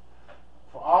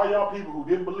for all y'all people who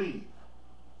didn't believe,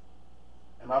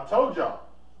 and I told y'all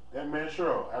that man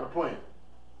Cheryl had a plan.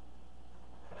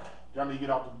 Y'all need to get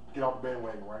off the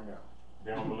bandwagon right now.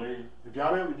 They don't believe. If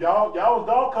y'all was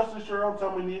dog cussing Cheryl,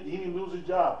 telling me he didn't lose his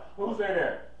job. Who said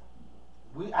that?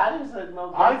 I didn't say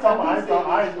no. I ain't talking to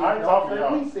y'all. I ain't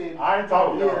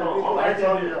talking to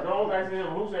y'all. Don't ask him.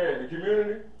 Who said it? The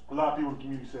community? A lot of people in the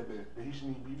community said that he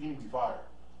need to be fired.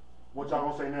 What y'all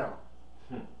gonna say now?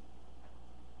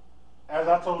 As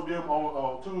I told them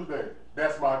on Tuesday,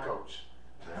 that's my coach.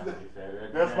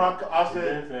 That's my. I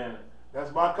said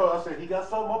that's my coach. I said he got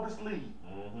something up his sleeve.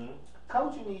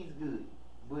 Coaching he's good,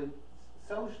 but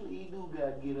socially he do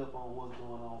got to get up on what's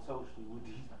going on socially with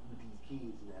these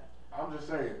kids now. I'm just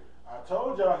saying. I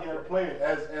told y'all he had a plan.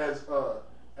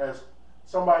 As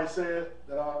somebody said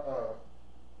that I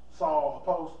saw a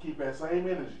post. Keep that same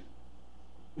energy.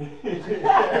 Keep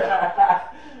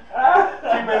that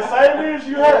same energy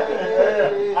you had.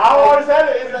 I always had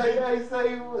it.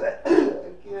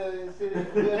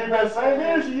 Keep that same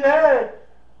energy you had.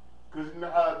 Because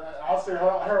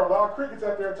I heard a lot of crickets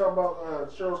out there talking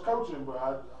about Cheryl's coaching, but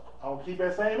I don't keep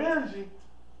that same energy.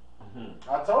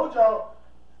 I told y'all,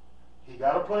 he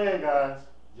got a plan, guys.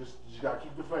 Just got to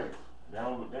keep the faith. They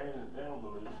don't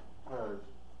believe.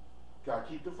 Got to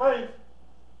keep the faith.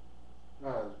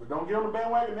 But don't get on the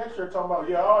bandwagon next year talking about,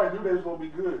 I already knew they was going to be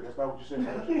good. That's not what you said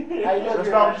last year. Hey, That's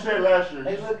not what you said last year.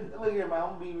 Hey, look here, man.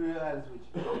 I'm going to be real honest with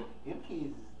you. Them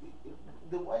kids,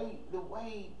 the way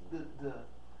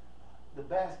the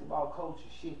basketball culture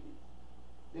shifted,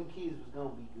 them kids was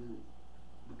going to be good.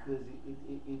 Because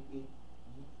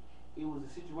it was a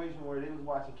situation where they was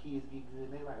watching kids get good,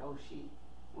 and they like, oh shit,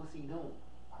 what's he doing?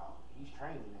 Oh, he's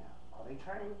training now. Are they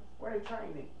training? Where they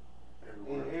training?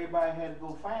 And everybody had to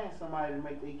go find somebody to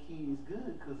make their kids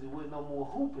good because there wasn't no more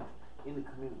hooping in the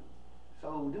community.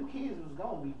 So them kids was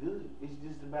gonna be good. It's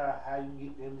just about how you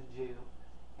get them to jail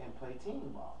and play team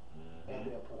ball at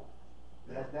that point.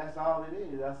 That's all it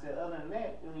is. I said, other than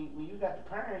that, when you got the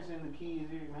parents and the kids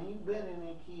here, man, you better than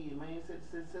that kid, man.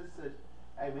 Such.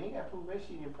 Hey, man, you got to prove that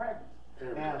shit in practice.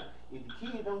 Now, if the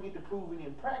kid don't get to prove it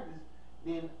in practice,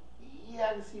 then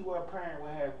I can see where a parent will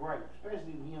have gripe,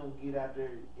 especially if you don't get out there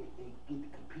and get to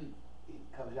compete,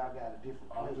 because y'all got a different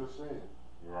play. I'm just saying.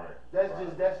 Right.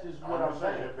 That's just what I'm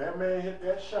saying. If that man hit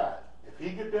that shot, if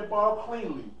he get that ball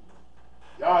cleanly,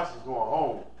 Giannis is going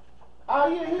home. Oh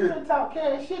yeah, he been talk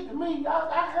cash shit to me. I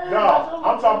heard No, about your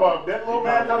I'm talking about that little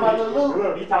man. talking about Lil Luke.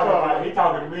 Look, He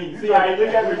talking to me. He's See how he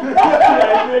look at me? See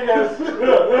how he look at me?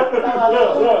 Look.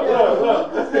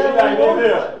 He like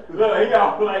this. Look, he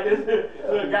got like this.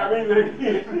 Look, got me looking.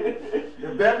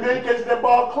 If that man catches that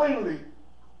ball cleanly,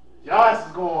 your ass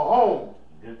is going home.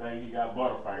 Good thing he got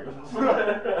butterfingers.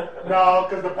 No,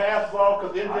 because the pass was off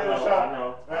because MJ was shot. I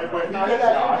know. Hey, but he No, catches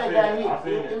MJ got hit. I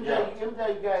seen it,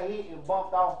 MJ got hit and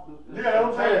bumped off. Yeah, that's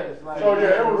what I'm saying. Like, So,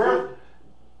 yeah, it was ref,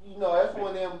 you know, that's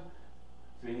one of them.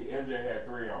 See, MJ had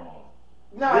 3 on him.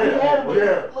 No, he had him.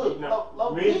 Yeah. Look,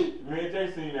 low Me key. and Jay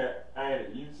seen that.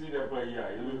 You see that play? Yeah,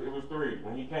 it was 3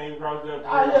 when he came across that.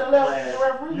 I had left the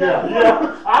referee.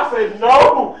 Yeah. I said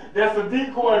no. That's a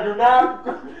decoy.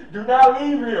 Do not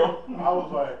leave him. I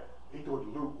was like, he threw it to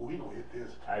Luke. Well, he gonna hit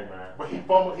this. Hey man. But he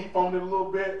fumbled it a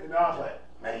little bit, and I was like,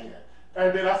 man.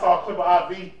 And then I saw a clip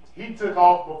of IV. He took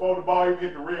off before the ball even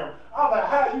hit the rim. I was like,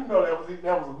 how you know that was a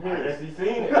I miss? guess he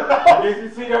seen it. I guess he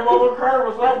seen that over curve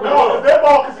or something. No, it's that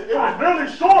ball, because it was really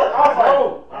short. I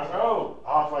I know.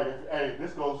 was like, hey,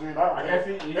 this goes in. I guess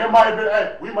he It might have been,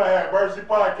 hey, we might have Mercy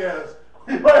Podcast.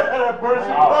 We might have that Mercy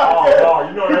Oh, Podcast.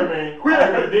 you know what I mean. We could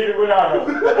have did it without him.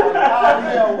 Oh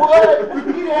yeah,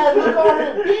 what? He had look on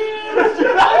him, bitch. He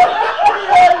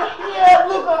had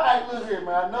look on. Hey, look here,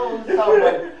 man. I know he's talking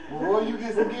about. Boy, you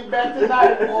get back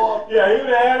tonight, boy. Yeah, he would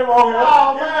have had him on him.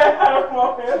 Oh, He man. would have had him on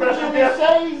him. Special Give guest. me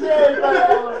shades, everybody.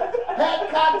 Hat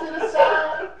cocked to the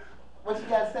side. What you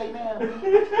got to say now, B?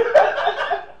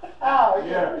 Oh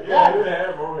Yeah, yeah. he would have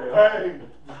had him on him. Hey,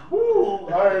 woo,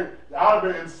 hey, I'd have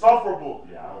been insufferable.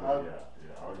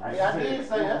 I did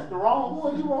say that's the wrong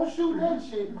one. You won't shoot that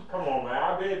shit. Come on, man.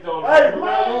 I've been told Hey, you.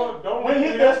 man. Don't When he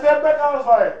hit that step back, I was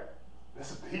like,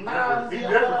 he different. He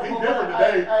different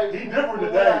today. He different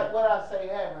today. What I say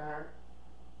happened, her.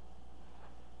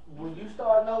 When you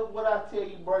start noting what I tell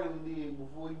you Braylon did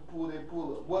before he pulled that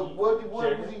pull up, what was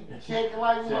he checking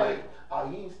like? Like, oh,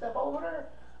 he didn't step over there?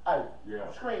 Hey,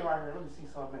 screen right here. Let me see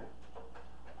something else.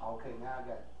 Okay, now I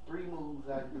got 3 moves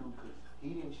I do because he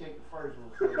didn't check the first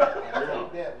one, so I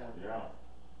take that one.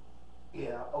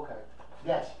 Yeah, okay.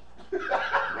 Gotcha.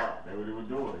 That's what he was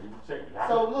doing. He was checking.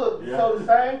 So look, so the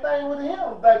same thing with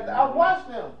him. Like I watched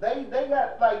them. They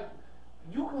got like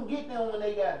you can get them when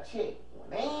they got a check. When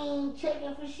they ain't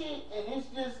checking for shit, and it's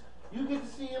just you get to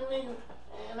see them niggas,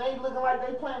 and they looking like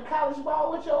they playing college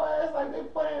ball with your ass, like they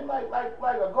playing like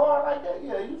a guard like that.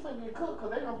 Yeah, you finna get cooked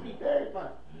because they gonna peek everything.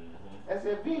 That's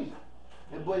their vision.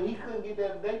 But he couldn't get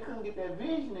that. They couldn't get that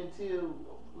vision until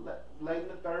late in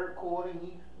the 3rd quarter.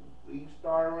 He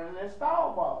started running that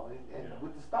stall ball, and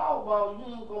with the stall ball, you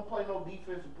ain't gonna play no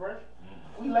defensive pressure.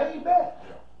 We laid back.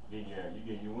 You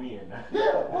get your win now.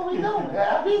 Yeah, what we doing?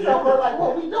 He's over like,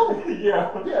 what we doing?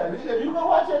 Yeah. If you go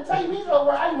watch that tape, he's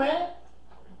over. Hey man,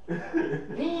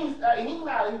 he's not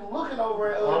even looking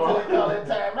over at us until they call that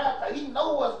timeout. Like, he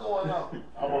know what's going on.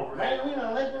 I'm over Man, we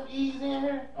done let them ease in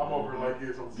here. I'm over like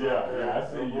this. Yeah,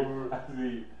 I see you. I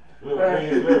see. Look,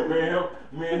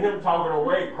 me and him talking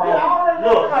away, Crump.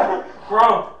 Look,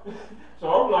 Crump. So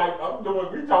I'm doing,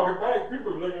 we talking back.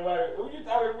 People looking like, who you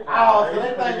talking to? Oh, so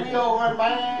they think we over,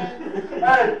 man.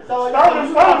 Hey, So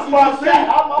starting spot,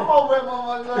 I'm over at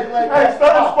my like Hey, that.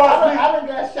 starting spot, I done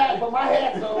got shot, but my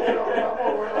hat's over. I'm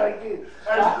over like this.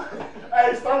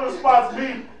 Hey, starting spots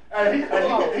me.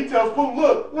 And he tells Pooh,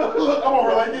 look, I'm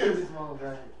over like this.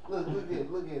 Look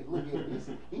at this.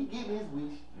 He getting his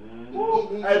wish.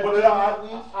 Hey, but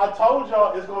I told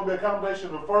y'all it's gonna be a combination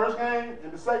of the first game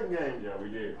and the second game. Yeah, we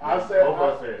did. I said Both of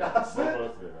us said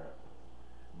that. that.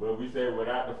 But we said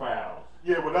without the fouls.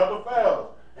 Yeah, without the fouls.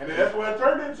 And then that's what it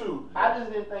turned into. I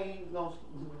just didn't think he was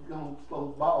gonna slow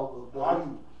the ball though.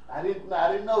 I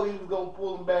didn't know he was gonna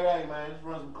pull him back. Hey man, just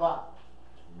run some clock.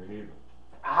 Me neither.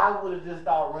 I would have just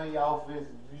thought run your offense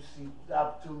if you see the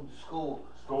opportunity to score.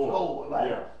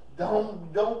 Like,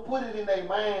 don't put it in their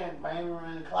mind, man, we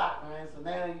running the clock, man. So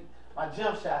now my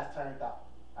jump shot's turned off.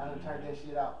 I done turned that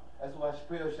shit off. That's why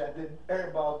Chappelle shot that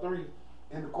airball 3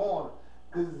 in the corner.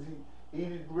 Cause he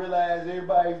didn't realize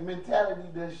everybody's mentality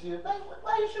does shit.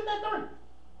 Why you shoot that 3?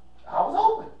 I was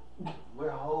hoping. We're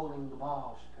holding the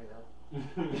ball,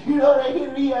 Chappelle. You know, they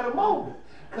hit me at a moment.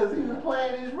 Cause he was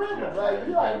playing his rhythm. Like,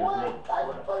 you like, what? Like,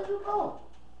 what the fuck you doing?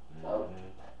 So,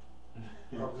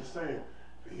 I'm just saying,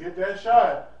 if he hit that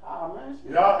shot, oh man,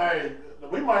 y'all, hey,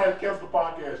 we might have to cancel the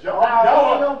podcast. Y'all, Nah,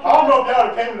 I we don't don't know if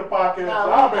y'all came to the podcast. Nah,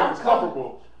 so I'd have been I'm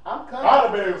insufferable. I'm coming. I'd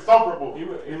have been insufferable. He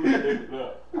would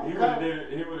have did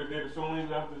it as soon as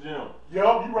he left the gym.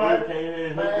 Yup, you right. He came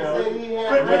in, Man said he had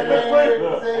Quick, red quick, hair,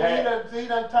 quick. said he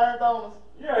done turned on us.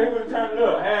 Yeah, he would have turned,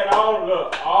 had all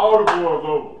the boys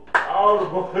over. all the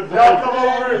boys. Y'all come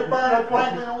over here Burn and burn the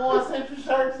Franklin and Warren Central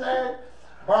shirts, man.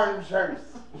 Burn them shirts.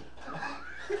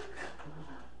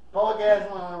 Podcast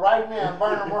one right now.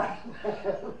 Burn them right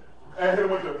now. And hit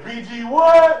him with the BG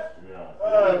what?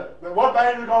 Yeah. What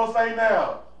thing you gonna say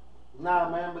now? Nah,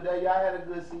 man, but y'all had a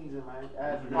good season, man.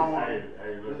 Hey,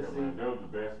 look at man, that was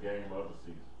the best game of the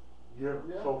season. Yeah,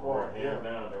 so far. Hands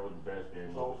down, that was the best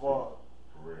game So of the far. season.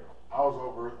 For real. I was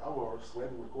over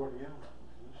sweating with Courtney Young.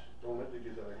 Don't let this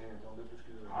get out of hand. Don't let this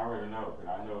get out of I hand. already know, cause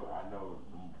I know.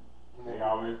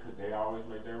 They always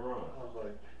make that run. I was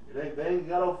like, they didn't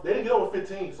get over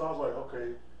 15, so I was like,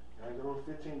 okay, I ain't got over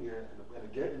 15 yet,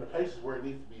 and the pace is where it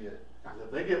needs to be at. 'Cause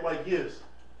if they get like this,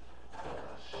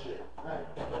 shit.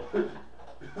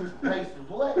 Pace of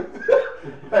what?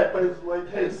 That pace is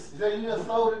like this. So you just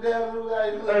slowed it down a little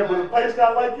bit. Hey, but the pace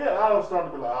got like that, I don't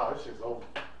start to be like, oh, this shit's over.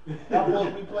 Y'all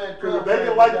supposed to be playing Because if club they get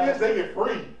games, like y'all. this, they get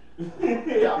free.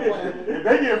 Y'all playing. If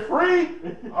they get free,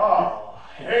 oh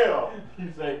hell.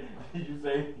 You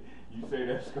say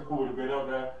that score would have been up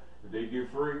there. If they get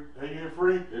free, They get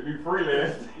free. they be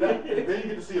freelance. Then you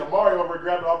get to see a Mario over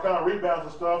grabbing all kind of rebounds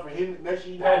and stuff, and he next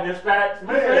year you Patting know. his facts,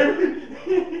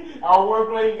 Man. Our one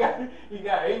play, he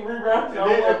got 8 rebounds.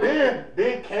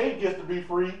 Then Kane gets to be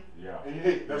free. Yeah. And you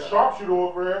hit the sharpshooter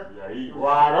over there. Yeah, he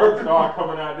wide earth start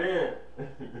coming out there.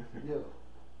 Yeah.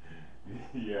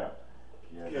 Yeah.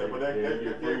 Yeah, but that game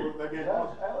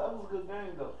That was a good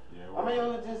game though. Yeah, I mean, it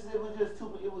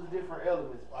was different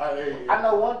elements. I I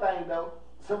know one thing though.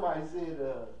 Somebody said,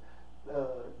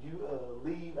 you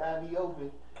leave Ivy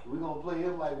open. We're gonna play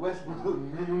him like Westbrook.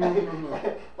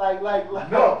 like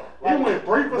No, he went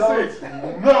 3 for 6.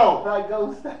 No, Like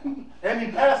Golden State. and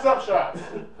he passed up shots.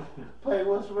 Play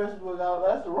Westbrook out.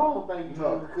 That's the wrong thing you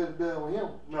No. could have done with him.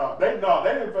 They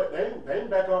didn't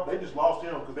back up. They just lost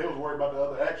him because they was worried about the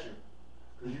other action.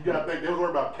 Because you gotta think they was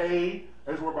worried about Cade.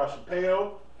 They was worried about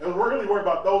Chappelle. They was really worried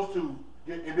about those two.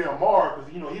 And then Amar,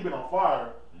 because he been on fire.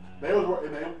 They was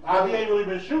worried. And Ivy ain't really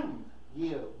been shooting.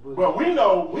 Yeah, But we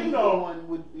know he's the one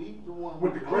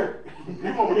with the clip. He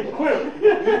went with the clip. He's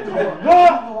the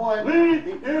one. Leave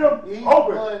him He's the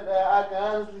open. one that I can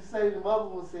honestly say the other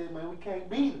one said, man, we can't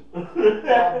beat him.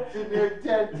 I'm sitting there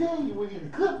trying to tell you when he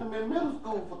clipped him in middle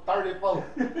school for 34.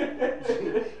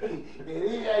 And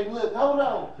hey, look, hold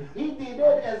on. He did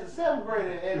that as a 7th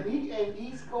grader, and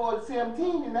he scored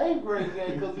 17 in the 8th grade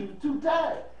game because he was too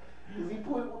tired. Because he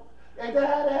put, ain't that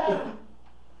how that happened?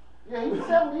 Yeah, he was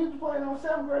playing on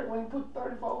 7th grade when he put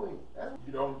 34 in. That's,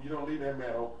 You don't leave that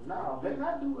man open. no, they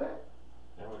not do that.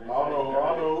 I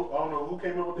don't know who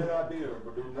came up with that idea,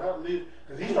 but do not leave,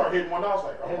 because he started hitting one. I was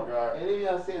like, oh my god. And then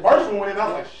y'all said First one went in, I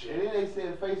was like, And shit. then they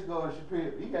said face guard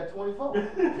Shapiro. He got 24.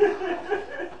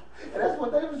 And that's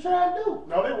what they was trying to do.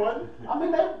 No, they wasn't. I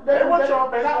mean, They weren't trying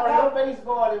to face guard not him. face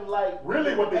guard him like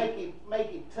Really, what they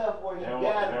make it tough where he They don't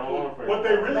got want it. to What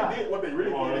they really Nah. did They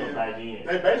want him back is in.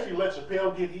 they basically let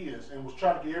Chappelle get his and was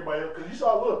trying to get everybody else. Because you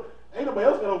saw, look, ain't nobody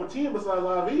else got over 10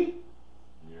 besides IV.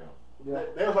 Yeah.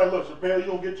 They was like, look, Chappelle, you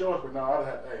don't get yours, but no, I'd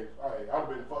have, hey, I'd have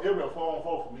been, it would have been a 4-on-4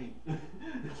 for me.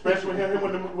 Especially with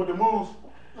him with the moves.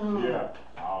 Yeah.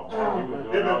 Oh, man, he was It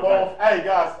doing been all 4-on-4. that. Hey,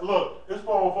 guys, look, it's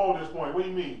 4-on-4 at this point. What do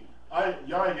you mean?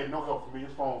 Y'all ain't getting no help from me.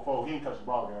 It's 4-on-4. He ain't touch the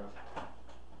ball, guys.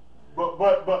 But,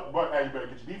 hey, you better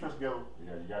get your defense together.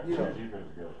 Yeah, you got to get your defense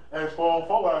together. And it's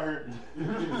 4-on-4 out here.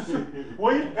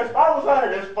 If I was out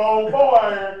here, it's 4-on-4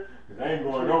 out here. Cause they ain't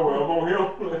going nowhere. I'm on him.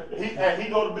 He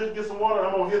go to the bench, get some water,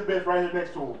 I'm on his bench right here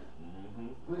next to him.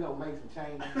 We gonna make some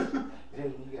changes. Jay,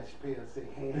 you got Chappelle say,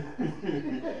 hey.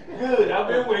 Good. I've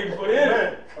been waiting for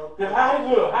this. Cause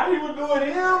how he was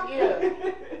doing him?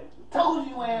 Yeah. Told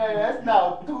you, man, that's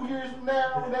now 2 years from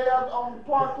now when they out on the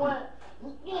park plant.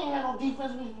 You ain't had no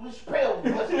defense with Chappelle.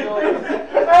 That's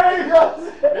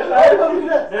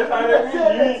how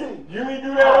they be. You ain't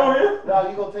do that on him? No,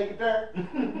 you gonna take it there?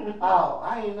 Oh,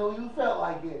 I didn't know you felt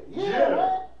like it. Yeah,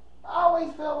 man. I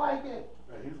always felt like it.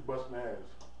 Hey, he was busting ass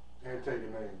and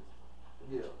taking names.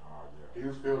 Yeah. Oh, yeah. He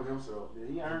was feeling himself. Yeah,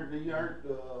 he earned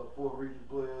the Fort Region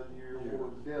Player of the Year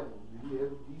award. The devil.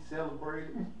 He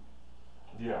celebrated.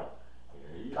 Yeah.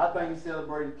 I think he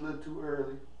celebrated a little too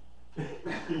early.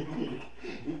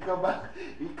 he come out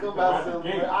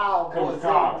celebrating. Oh, boy,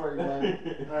 celebrate, man.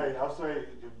 Hey, I'll say,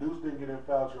 if Deuce didn't get in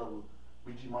foul trouble,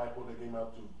 BG might pull that game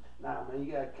out too. Nah, man,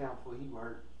 you gotta count for he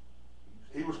hurt.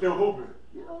 He was still hooping.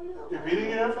 Yeah. If he didn't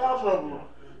get in foul trouble,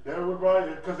 that would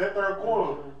probably, because that third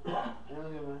quarter. Yeah,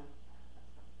 man.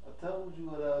 I told you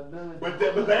what I done. But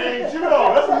they ain't you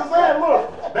though. That's what I'm saying.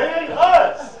 Look, they ain't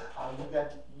us. Oh,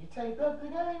 you taped up the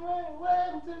game, man. What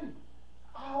happened to you?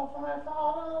 Oh, for that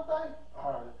fall down thing.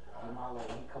 Alright, my lord,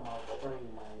 he come out the screen,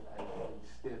 man. Like,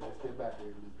 step back there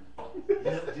a little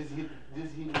bit.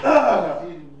 Just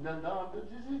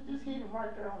hit him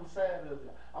right there on the side of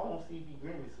it. I want to see if he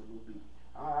grimace a little bit.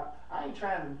 I ain't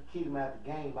trying to kick him out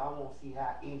the game, but I want to see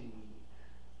how injured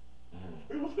he is.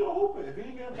 He was still hooping. If he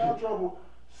ain't getting foul trouble,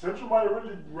 Central might have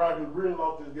really really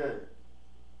lost this game.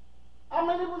 I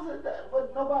mean, it was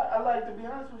but nobody. I like to be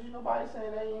honest with you. Nobody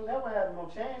saying they ain't never had no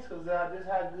chance because just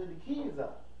how good the kids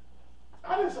are.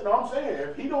 I didn't say. No, I'm saying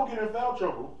if he don't get in foul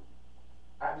trouble,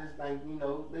 I just think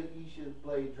that he should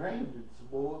play Draymond some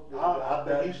more. I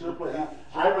think he should play.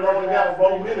 Draymond only got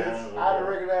 4 minutes. I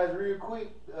recognized real quick.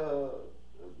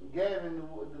 Gavin,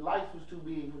 the lights was too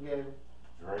big for Gavin.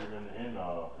 Draven and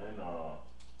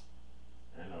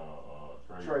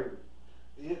Traven.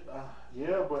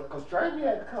 Yeah, but because Traven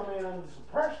had to come in under some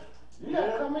pressure. You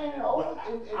had to come in and it's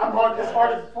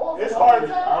hard.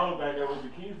 I don't think that was the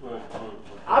key for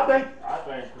I think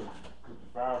because the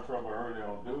foul trouble early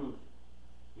on dudes,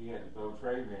 he had to throw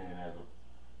Traven in as a.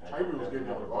 Traven was getting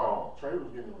him involved. Traven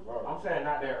was getting him involved. I'm saying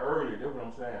not that early. That's what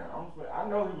I'm saying. I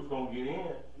know he was gonna get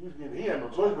in. He had no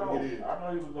choice but to get in. I know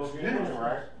he was gonna get in,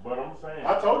 right? But I'm saying.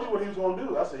 I told you what he was gonna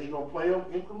do. I said he gonna play him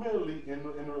incrementally in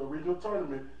the regional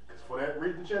tournament for that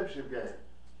regional championship game.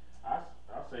 I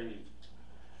say.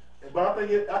 But I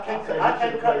think I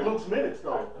can't cut Luke's minutes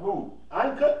though. Who?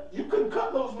 You couldn't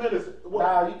cut Luke's minutes.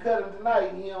 Nah, you cut him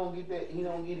tonight. He don't get that. He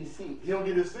don't get his 6. He don't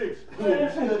get his 6. And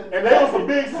they was a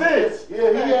big 6.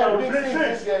 Yeah, he had a big 6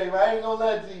 this game. I ain't gonna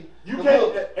lie to you. You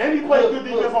can't. And he played good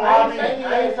defense on IB. I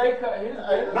ain't say cut his.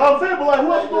 No, I'm saying, but like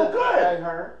who else gonna cut? Hey,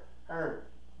 her.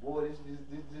 Boy, this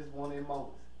just one of them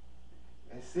moments.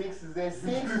 And 6 is at 6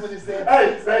 when it's at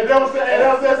 6. Hey, that was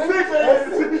at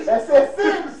 6. That's at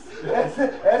 6.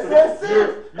 That's at 6.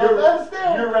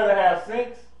 Understand? You'd rather have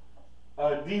 6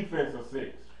 or defense of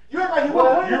 6? You act like he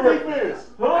wasn't playing defense.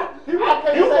 Huh?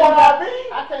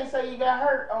 I can't say he got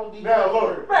hurt on defense. Now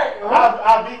look,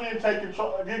 IB didn't take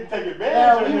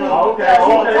advantage of him. Okay,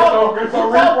 so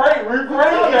rephrase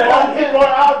that. He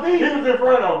brought IB. He was in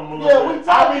front of him. Yeah, we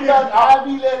talking about IB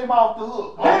let him off the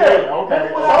hook. Yeah, okay.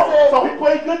 So he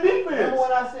played good defense. Remember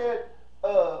when I said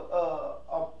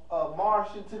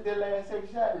Martian took that last second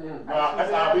shot?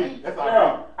 That's IB. That's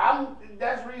IB.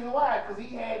 That's the reason why, because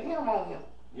he had him on him.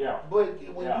 Yeah. But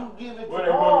when you give it to what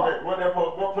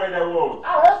play that was?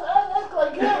 Oh, that's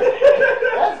Clay County.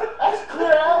 That's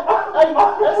clear out. Hey,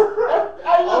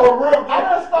 look, I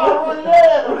done started running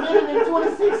that a minute and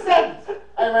 26 seconds.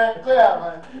 Hey, man, clear out,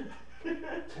 man.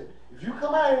 If you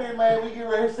come out here, man, we get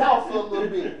ready to salsa a little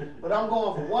bit. But I'm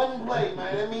going for one play,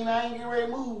 man. That mean I ain't get ready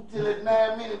to move till the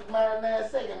 9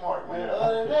 second mark, man. Yeah.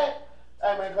 Other than that,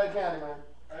 hey, man, Clay County, man.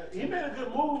 He made a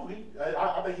good move.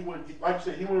 I think he went, like you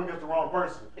said, he went against the wrong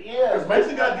person. Yeah. Because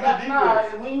Mason got good defense.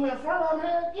 Nah, when you in front of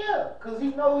him, yeah. Because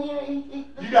he know he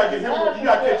you got to get him. You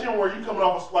got to catch him where you coming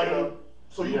off like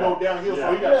so you go downhill.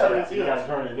 So he got to turn his heel. He got to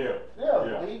turn his heel.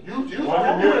 Yeah. You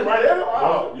right at him.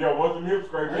 Yeah, once the hip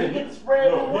scrape in, he get to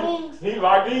spread the wings. He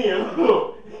locked in.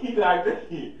 Look, he locked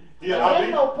in. Yeah,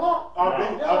 ain't no pump. I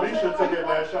should have took that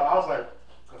last shot. I was like.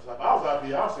 If I was out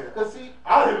here, I said,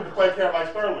 I'd hit him to Clay County like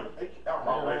Sterling. Get out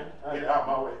my way. Get out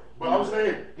my way. But I'm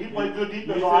saying, he played good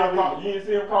defense on IB. You didn't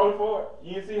see him calling for it?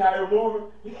 You didn't see how he was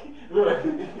moving? Look,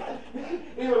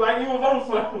 he was like he was on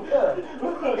something. Yeah.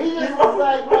 He just was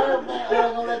like, man, I'm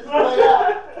gonna let this play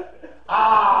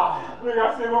out. Look, I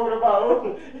see him over the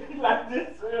ball. Like this.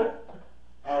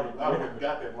 I would have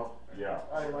got that motherfucker. Yeah.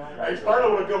 Hey,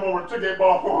 Sterling would have come over and took that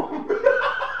ball for him.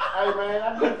 Hey, man,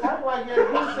 I did Frank like that.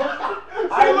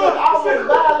 I almost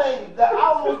violated. I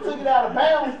almost took it out of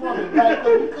bounds from him. Like,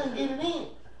 we couldn't get it in.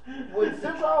 When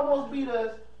Central almost beat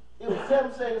us, it was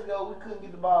 7 seconds ago, we couldn't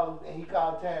get the ball, and he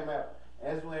called timeout.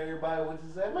 That's when everybody went to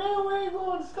say, man, we ain't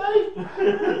going to state. We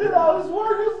did all this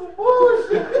work, it's some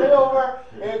bullshit. They over,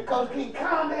 and Coach King,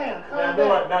 calm down, calm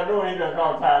down. Now, no, he ain't gonna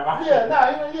call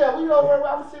timeout. Yeah, we over,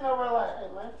 I was sitting over like, hey,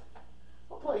 man,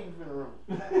 what play you finna run?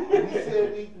 And he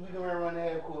said, we can run the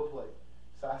half-court play.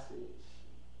 So I said,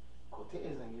 Cortez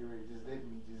ain't get ready to just let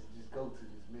me just go to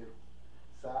this middle.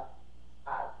 So I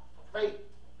fake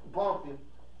bumped him,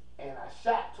 and I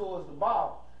shot towards the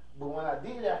ball. But when I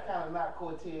did it, I kind of knocked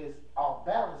Cortez off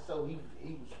balance, so he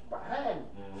was behind me,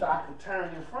 so I could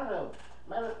turn in front of him.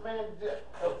 Man,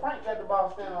 Frank got the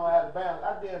ball standing on out of bounds.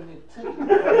 I damn near took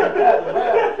it out of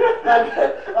bounds.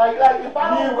 Like if I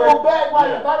don't go back,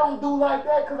 if I don't do like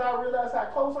that, because I realize how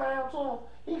close I am to him,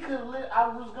 he could have I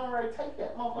was going to take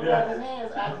that motherfucker out of his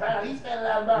hands out of bounds. He's standing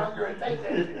out of bounds, ready to take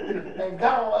that shit and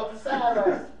gone up the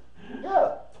sideline.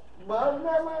 Yeah. But other than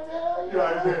that, man,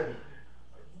 yeah.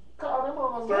 Call them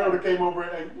over Sterling came over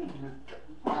and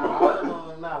I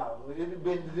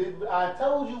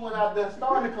told you when I done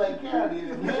started Clay County,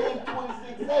 it ain't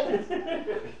 26 seconds.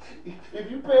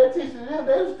 If you pay attention to them,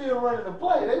 they was still running the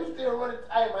play. They was still running.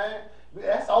 Hey man,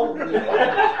 that's over with. Me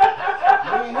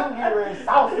and him get ready to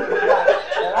sauce it tonight.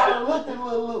 And I done looked at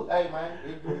Lil Luke. Hey man,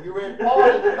 you ready to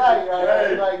party tonight? Right?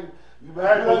 Hey. Like you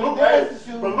better put on your dancing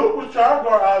shoes. But Luke was trying to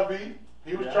guard IV.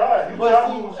 He was trying. He was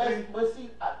trying to move Steve. But see,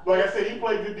 Like I said, he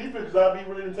played good defense because IV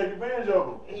really didn't take advantage of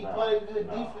him. he played good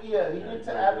defense. Yeah, he didn't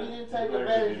take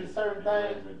advantage of certain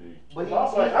things. But he I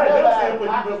was like, I ain't never seen him play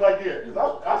defense like that.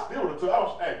 Because I still would have took. I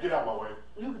was, hey, get out my way.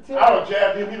 You could tell. I would have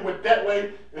jabbed him. He went that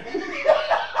way.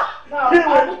 No, he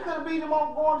could have beat him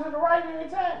on going to the right every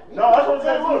time. No, that's what I'm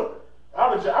saying. Look, I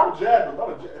would have jabbed him.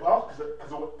 Because he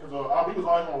was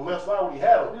always on the left side when he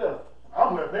had him. Yeah.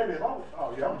 I'm left-handed. I'm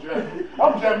jabbing.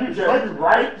 I'm jabbing you straight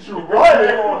right to the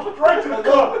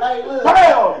cup. Hey, look.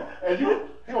 Bam! And he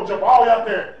gonna jump all the way out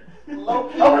there. Low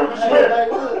key. I'm here with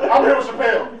Chappelle. I'm here with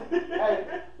Chappelle. Hey,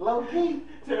 low key.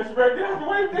 Tell Chappelle, get out the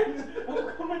way, niggas. I'm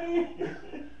coming in.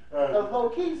 Cause low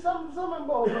key, some of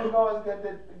those big guys got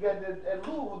that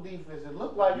Louisville defense. It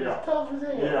look like it's tough as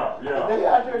hell. Yeah. They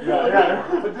out there doing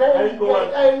it, but they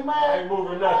hey man, ain't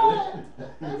moving nothing.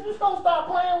 If you gonna start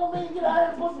playing with me, get out here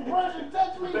and put some pressure and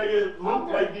touch me. Luke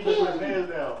played defense with his hands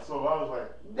down, so I was like.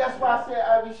 That's why I said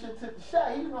Ivy should took the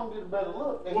shot. He's gonna get a better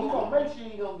look, and he's gonna make sure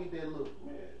he's gonna get that look.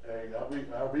 Hey, I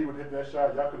would hit that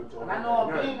shot. Y'all could have told And me. I know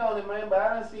I'm big on it, man, but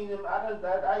I done seen him. He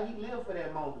lived for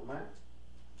that moment, man.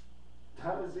 I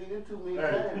done seen it too many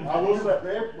times. I will say,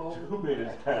 Too many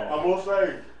times. I will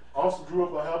say, Austin drew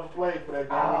up a hell of a play for that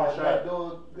game-winning shot.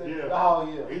 Oh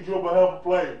yeah. He drew up a hell of a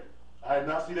play. I did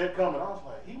not see that coming. I was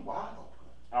like, he wide open.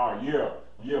 Oh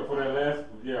yeah, for that last,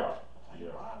 yeah.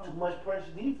 Too much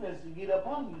pressure defense to get up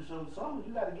on you, so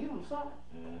you got to give him something.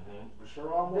 But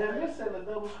sure almost. They're just setting a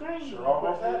double screen. Sure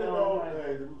almost had it though.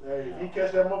 Hey, if he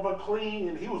catch that motherfucker clean,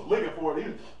 and he was looking for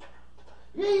it.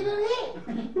 Yeah, he didn't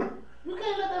hit. You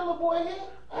can't let that little boy hit.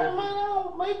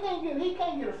 He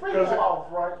can't get a free throw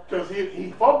off, right? Because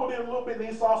he fumbled it a little bit, and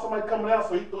he saw somebody coming out,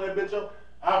 so he threw that bitch up.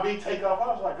 IB take off. I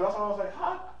was like, that's why I was like,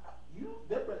 how you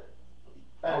different?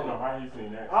 I don't know how you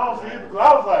seen that. I don't see it because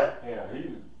I was like, yeah,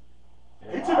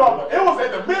 he took off. It was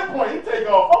at the midpoint. He take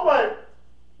off. I'm like,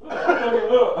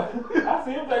 look. I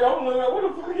see him take off. I'm like, what the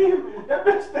fuck are you? That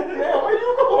bitch standing there. Where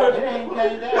you going? It ain't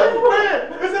came down. where you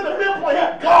at? It's at the midpoint. He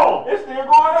gone. It's still going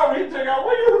up. He took out.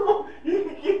 Where you going? You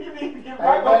need to get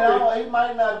back up there. He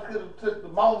might not could have took the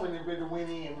moment if it went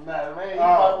in. Man, he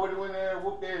probably would have went there and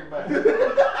whooped everybody.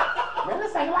 Man,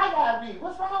 this ain't like IB.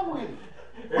 What's wrong with it?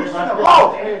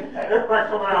 Everybody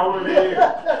coming out with it.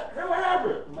 What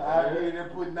happened? I hear they're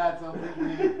putting knots on people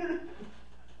head.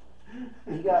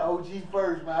 He got OG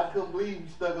first, man. I couldn't believe he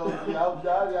stuck OG. I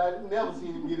never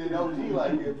seen him get an OG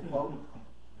like that before.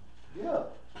 Yeah.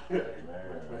 Man,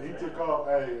 he took off.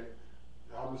 Hey,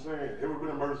 I'm just saying, it would have been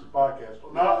an emergency podcast.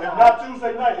 No, if not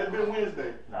Tuesday night, it'd been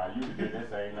Wednesday. Nah, you would get that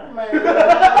same night. Man,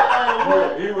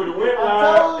 he would have went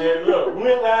live and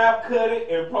went live, cut it,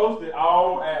 and posted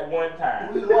all at one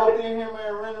time. We walked in here,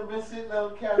 man. Randall been sitting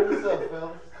on the couch. What's up,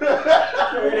 fellas?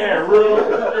 Yeah, real.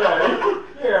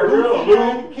 Yeah, real.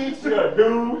 Lou, yeah,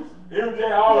 dudes, MJ,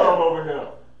 all of them over here.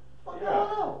 What's going on?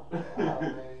 Oh,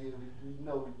 man, you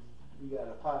know we got a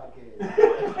podcast.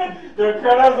 They'll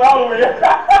cut us all the way.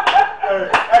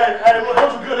 Hey, look, that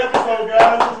was a good episode, guys.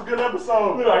 That was a good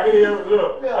episode. Look, I can hear,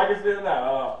 I can see it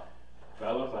now.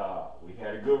 Fellas, we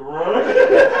had a good run.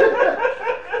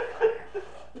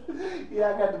 Yeah,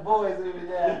 I got the boys with me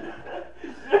now.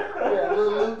 Yeah,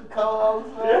 Lil Luke, co-host,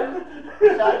 man.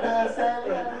 Shotgun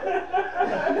Sally.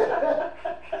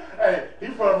 Hey, he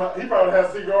probably has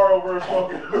a cigar over and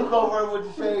smoking. Luke over there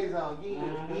with the shades on.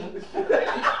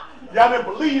 Y'all didn't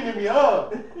believe in me, huh?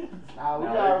 Nah, we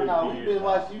already know. We've been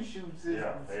watching you shoot since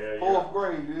fourth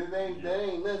grade. That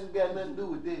ain't nothing got nothing to do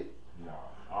with that. No,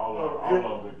 all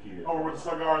of good kids. Over with the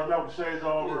cigars, now with the shades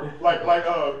on, over like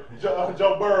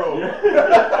Joe Burrow.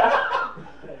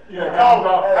 I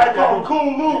call him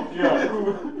Cool Luke. Yeah,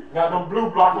 cool. Got them blue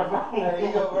blockers on.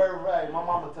 Hey, you over right. My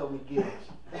mama told me get at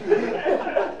you.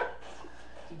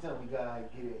 She told me God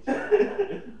get at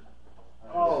you.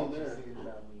 Oh man. man. She said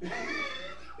about me.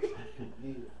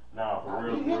 Yeah. Nah, for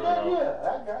real. You hit that,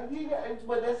 yeah.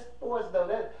 But that's sports though.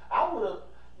 That I would have,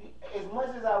 as much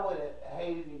as I would have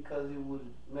hated it because it would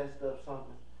have messed up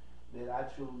something that I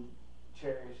truly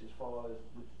cherish as far as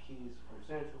with the kids from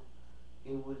Central.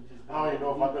 It would have just been. I don't even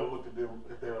know if I could have looked at them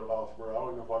if they had lost, bro. I don't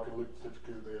even know if I could look at such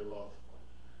kids if they had lost.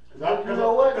 Because You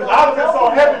know what? I've No, been we so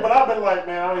told happy, them. but I've been like,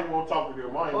 man, I don't even want to talk to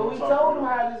them. I ain't But want we to talk told to them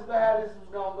them. how this was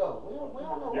gonna go. We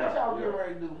don't know what y'all Yeah. getting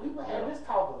ready to do. We had this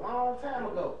talk a long time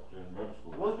ago. Since middle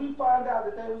school. Once we found out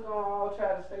that they was gonna all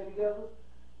try to stay together,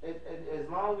 as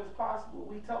long as possible,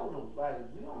 we told them like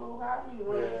we don't know how many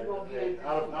runs Yeah, you gonna get.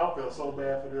 I felt so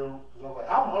bad for them. Because I'm like,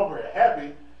 I'm over here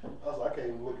happy. I was like, I can't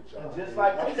even look at y'all. And just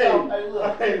like I they can't, saw, hey, look,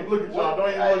 I can't even look at y'all. Don't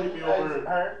even look at me over here.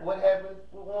 Hurt. What happened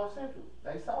with Warren Central?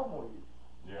 They sophomore year.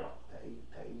 Yeah.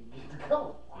 They get to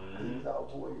go. Mhm.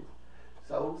 Sophomore year.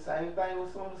 So same thing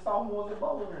with some of the sophomores at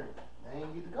Bowling Green. They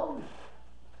ain't get to go.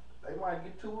 They might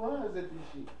get 2 runs at this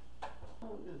shit.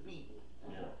 Just beat me.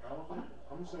 Yeah.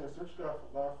 I'm saying, since you got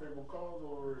a lot of favorable calls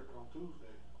over on Tuesday,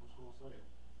 I'm just gonna say.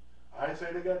 I ain't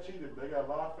saying they got cheated, but they got a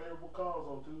lot of favorable calls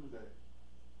on Tuesday.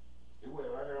 It went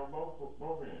right there on both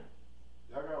ends.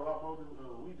 Y'all got a lot more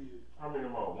than we did. How many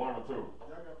more? 1 or 2? Y'all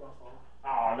got my phone.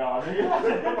 Oh no, nigga.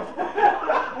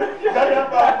 Y'all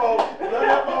got my phone. Y'all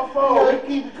got my phone. You know, he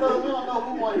keep it cause we don't know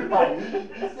who won the fight.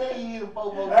 He said he hit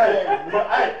 4 more Hey, tags. but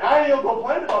I ain't gonna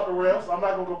complain about the refs. I'm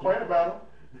not gonna complain about them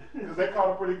because they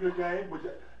called a pretty good game. But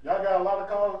y'all got a lot of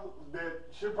calls that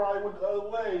should probably went the other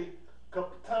way a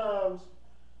couple times,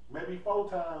 maybe 4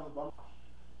 times.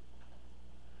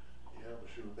 Yeah, but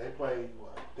shoot, they played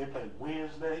what? They played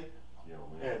Wednesday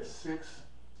Yeah, at 6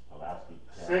 Pulaski.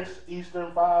 6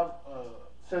 Eastern, 5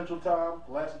 Central Time.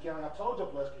 Pulaski County. I told you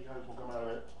Pulaski County was gonna come out of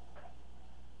that.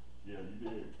 Yeah, you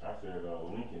did. I said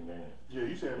Lincoln, man. Yeah,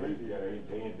 you said Lincoln. Yeah,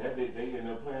 they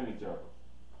ended up playing each other.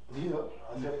 Yeah.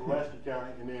 I said Pulaski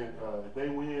County, and then if they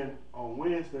win on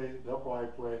Wednesday, they'll probably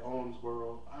play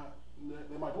Owensboro.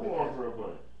 They might Who play. Owensboro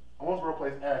play? Owensboro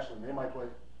plays Ashland. They might play.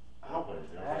 They'll play.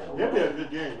 That'd be a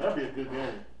good game. That'd be a good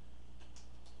game.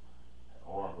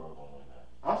 Owensboro gonna win that.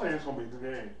 I'm saying it's gonna be a good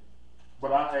game.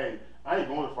 But I ain't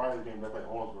going to Friday's game. They play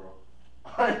Owensboro.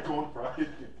 I ain't going to Friday's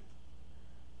game.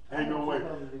 Ain't no way.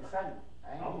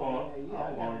 I'm going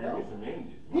to give me some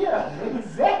Indians. Yeah,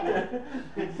 exactly.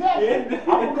 Exactly. I'm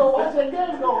gonna go watch that game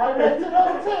and go right back to the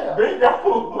hotel.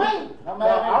 Bingo. Man,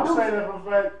 I'm saying that for the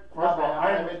fact. First of all,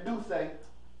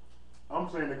 I'm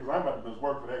saying that because I'm about to miss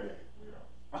work for that game.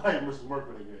 Yeah. I ain't missing work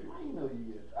for that game. You know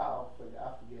you get. I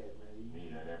forget, man.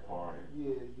 Need that party.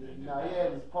 Yeah. Now he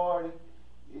had his party.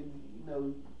 And, you know,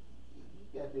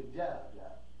 he got that job.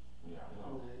 Yeah, I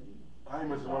know. I ain't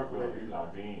missing work for that He game.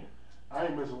 locked in. I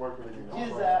ain't missing work for that game.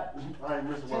 Just I ain't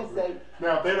missing work Just for that. say.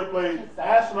 Now if they'd have played Just say.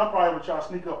 Ashland, I probably would try to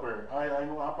sneak up there. I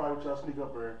probably would try to sneak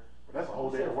up there. But that's a whole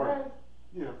day of work. Friday?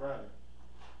 Yeah, Friday.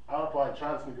 I would probably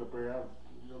try to sneak up there.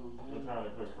 What time they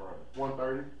play Friday?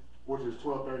 1:30, which is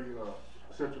 12:30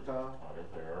 Central Time. Oh, they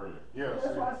play early. Yeah.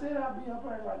 That's why I said I'll be up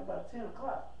there like about 10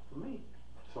 o'clock for me.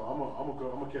 So I'm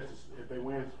gonna catch this if they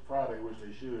win Friday, which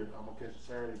they should. I'm gonna catch the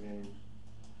Saturday games.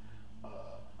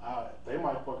 They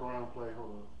might fuck around and play.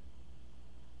 Hold on.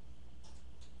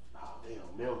 Oh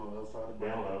damn, Nails on the other side of the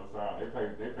They on the bracket. other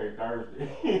side. They play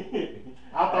Thursday.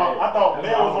 I thought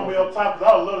Nails was gonna be up top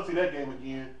because I would love to see that game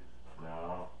again.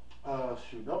 No.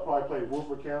 Shoot, they'll probably play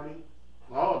Woodford County.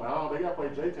 No, they gotta play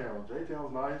J-Town.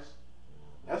 J-Town's nice.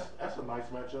 That's a nice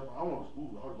matchup. I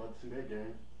would like to see that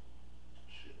game.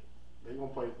 Shit. They'll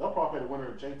probably play the winner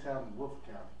of J-Town and Woodford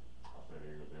County. I said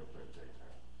they'll play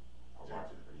J-Town. I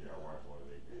watched one of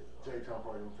their games. J-Town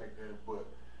probably gonna take that, but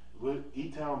with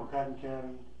E-Town, McCracken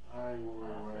County, I ain't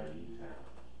worried about it.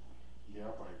 Yeah,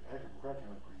 actually McCracken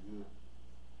County's pretty good.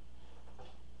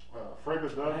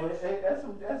 Frederick Douglass. Hey, that's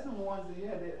some ones that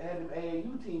had them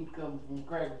AAU teams come from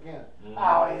Cracker County. Mm-hmm.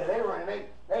 Oh yeah,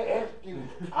 they execute.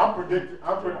 I'm predicting.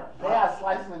 They are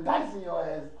slicing and dicing your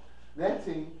ass. That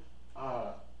team.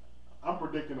 I'm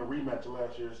predicting a rematch of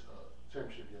last year's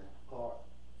championship game. Clark.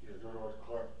 Yeah, George Washington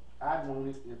Clark. I'd want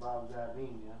it if I was out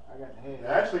in there. I got the head.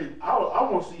 Actually, I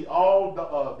want to see all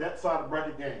the that side of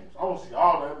bracket games. I want to see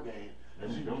all them games.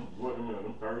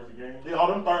 Them Thursday games? Yeah, I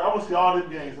want to see all them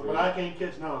games, but I can't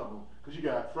catch none of them because you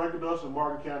got Frederick Douglass and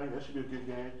Morgan County. That should be a good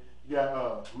game. You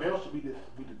got Mel should be the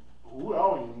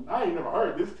I ain't never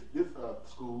heard this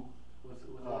school.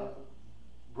 What's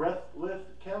Breathless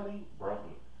County.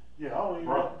 Breathless. Yeah, I don't even.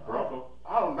 Breathless.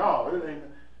 I don't know. It ain't.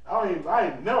 I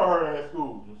ain't never heard of that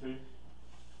school. You see?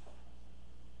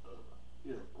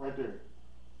 Yeah, right there.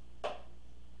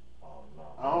 Oh no.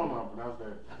 I don't know how to pronounce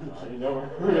that. I ain't never. I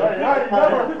ain't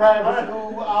never private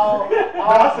school?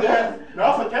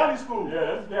 That's a county school.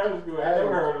 Yeah, that's Catholic school. I ain't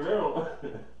never heard of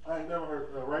them. I ain't never heard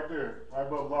right there, right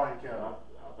above Lyon County.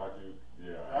 I thought you.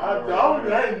 Yeah. I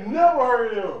ain't never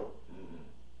heard of them.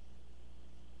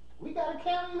 We got a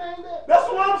county named that? That's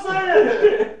what I'm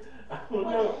saying. I don't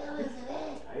What know. the hell is it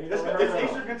at? I ain't never heard It's of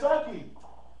Eastern Kentucky.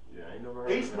 Yeah, I ain't never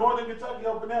heard East of Northern Kentucky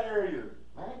up in that area.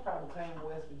 Man, they probably came to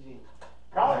West Virginia.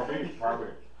 me, probably.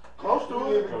 Close to We it.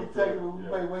 live in Kentucky when we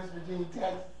play West Virginia,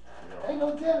 Texas. Yeah. Ain't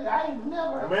no telling. I ain't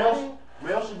never.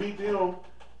 Mel should beat them.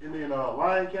 And then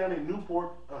Lyon County,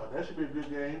 Newport, that should be a good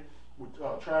game with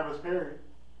Travis Perry.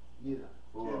 Yeah.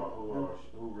 Who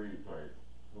Reed played?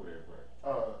 Who they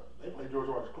play? They play George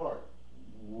Rogers Clark.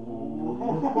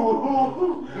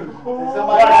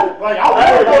 Somebody, I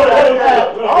want to go to that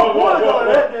game. I want to go to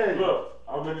that game. Look,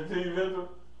 I'm in the team enter.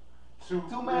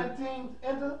 two-man teams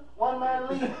enter, one-man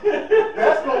league.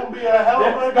 That's gonna be a hell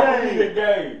of a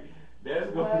game. That's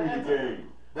gonna be the game.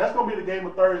 That's gonna be the game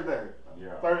of Thursday.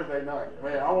 Yeah. Thursday night. Yeah.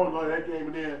 Man, I want to go to that game,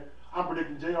 and then I'm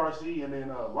predicting JRC and then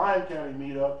Lyon County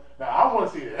meet up. Now I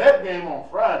want to see that game on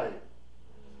Friday.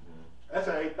 That's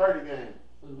an 8:30 game.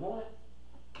 This morning?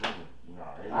 No,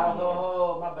 I don't know.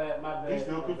 Oh, my bad. He's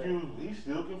still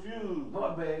confused. My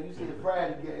bad. You said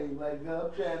Friday game. Like,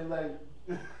 I'm trying to,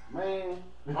 man.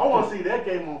 I want to see that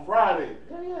game on Friday.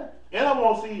 Yeah. And I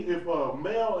want to see if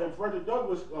Mel and Frederick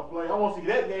Douglass play. I want to see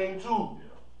that game too.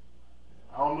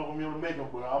 I don't know if I'm able to make them,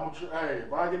 but I'm gonna try. Hey,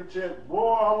 if I get a chance,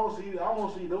 boy, I want to see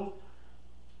those.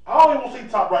 I don't even want to see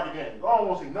top bracket games. I don't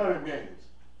want to see none of them games.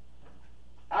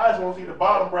 I just want to see the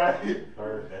bottom bracket.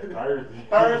 Thursday and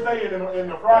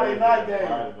the Friday night game.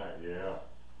 Friday night, yeah.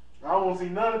 I don't want to see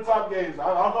none of the top games.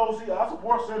 I'll go see. I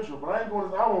support Central, but I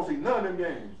won't see none of them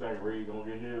games. You think Reed gonna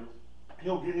get his?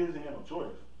 He'll get his. He ain't no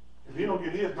choice. If he don't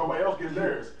get his, nobody else gets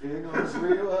theirs. It's gonna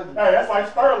be real ugly. Hey, that's like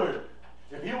Sterling.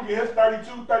 If he don't get his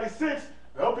 32, 36,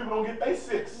 the other people don't get their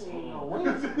 6. He ain't gonna win.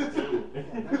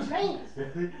 No chance. He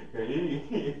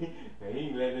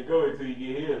ain't letting it go until you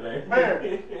get his, like. Man,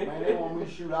 they want me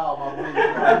to shoot all my bullets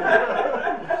right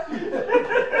now.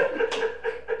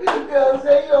 You know what I'm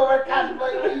saying? You over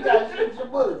contemplating, you gotta shoot your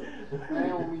bullets. Man,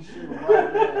 they want me to shoot them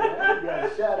right now, man. You got a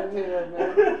shot in here,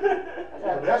 man. I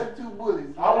got 32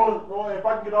 bullets. I want to, boy, if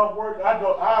I can get off work, I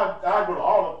go to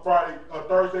all the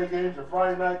Thursday games and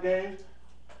Friday night games.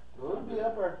 Well, it'll be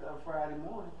up Friday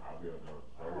morning. I'll be up there.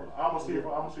 I'm gonna see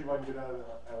if I can get out of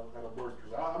work,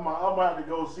 because I'm gonna have to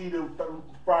go see them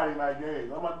Friday night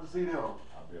games. I'm gonna have to see them. I'll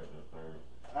be up there Thursday.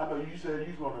 I know you said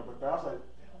you was gonna, but I was like,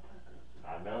 I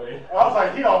know it. I was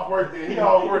like, he off work then. He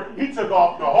off work. He took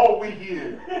off the whole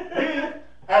weekend. Hey,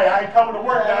 I ain't coming to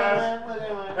work, guys.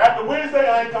 After Wednesday,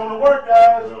 I ain't coming to work,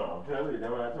 guys. Look, I'm telling you,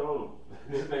 that's what I told him.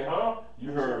 They say, huh?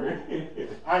 You heard me.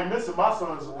 I ain't missing my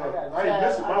son's. I ain't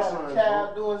missing my son's. I got a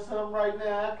child doing something right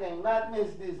now. I can't not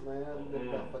miss this, man.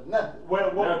 For nothing. Well,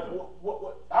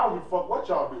 what? I don't give a fuck what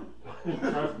y'all do.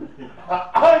 Trust me. I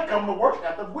ain't coming to work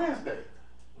after Wednesday.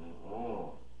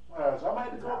 Oh. So I might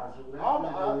have to go.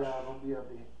 Gonna be up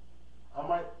there. I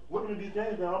might, looking at these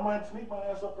games now, I might sneak my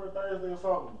ass up for a Thursday or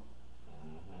something.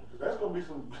 Cause that's gonna be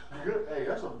some good, hey,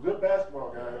 that's some good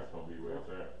basketball, guys. That's gonna be well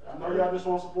said. I know y'all just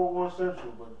want to support One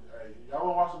Central, but hey, y'all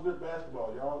want to watch some good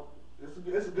basketball, y'all. It's a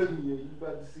good. Yeah, you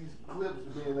about to see some clips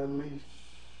being unleashed.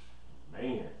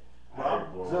 Man.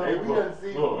 Well, so we done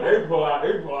see. Look, they pull out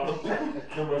the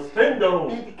Mustang.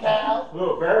 Beat the cows.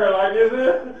 Look, barrel like this,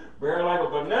 barrel like a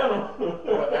banana.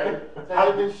 Hey,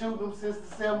 I've been shooting them since the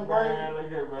 7th grade. Man, look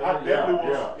at man. I definitely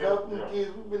want to. Couple of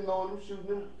kids, we've been knowing them shooting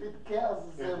them 50 cows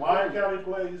since If 7th Lyon grade. County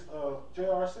plays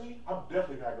JRC, I'm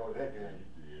definitely gotta go to that game.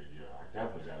 Yeah, I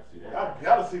definitely gotta see that. I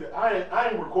gotta see that. I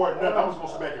ain't recording nothing. I'm just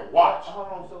gonna sit back and watch. Hold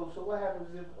on, so what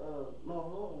happens if North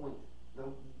Florida wins?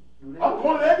 I'm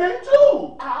going to that game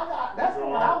too. That's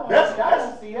what I want. That's- I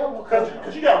want to see that one. Cause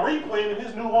you got replaying in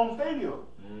his new home stadium.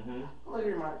 Look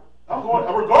here, man. I'm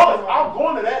going, regardless, I'm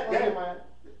going to that Look here, game. man.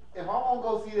 If I'm gonna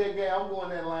go see that game, I'm going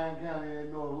to that Lyon County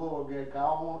and North Florida game.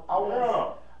 Cause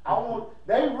I want.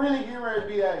 They really get ready to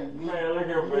be that. Man, look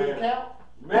here, You need man. to count?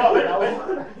 Man,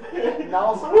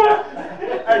 No, What?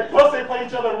 Hey, plus they play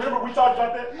each other. Remember we talked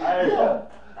about that? Yeah.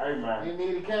 Hey, man. You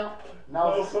need to count?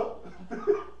 No, No. sir.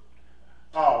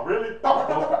 Oh, really?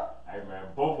 Hey, man,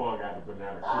 both of them got the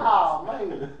banana crew. Oh man,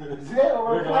 Zell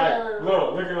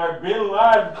looking like Ben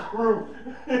Laden's crew.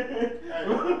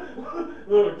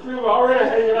 Look, the crew already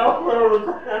hanging out on the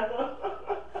ground.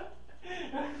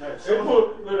 They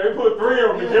put 3 of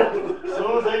them together. As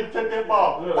soon as they took that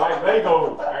ball. Look, like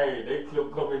Legos. Hey, they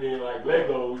clip coming in like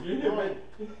Legos. You hear me?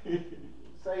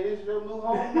 Say this is your new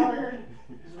home right here.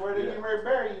 This is where they get ready to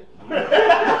bury you.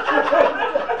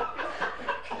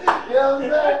 You know what I'm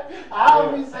saying? I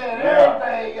don't be saying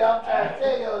everything, y'all. I'm trying to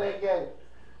tell you that game.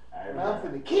 Hey, Man, I'm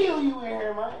finna kill you in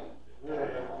here, man.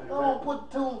 Don't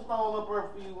put the tombstone up there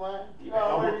for you, man. You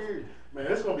already here. Man,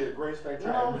 it's gonna be a great state You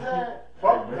know what I'm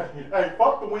saying?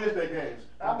 Fuck the Wednesday games.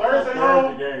 I'm Thursday Thursday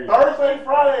home, games. Thursday,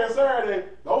 Friday, and Saturday.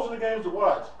 Those are the games to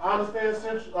watch. I understand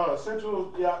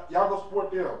Central, y'all go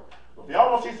support them. But if y'all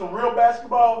want to see some real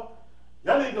basketball,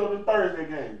 y'all need to go to the Thursday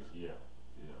games. Yeah.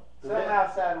 Something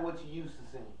outside of what you used to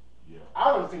see. Yeah.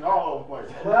 I done seen all of them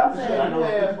play. But I'm saying I know- you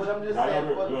have, but I'm just I saying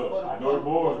know for I know the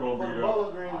boys gonna for be the there.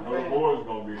 Bowling Green I know the fans. boys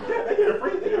gonna be Yeah, there. they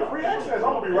get free access. I'm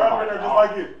gonna be right there just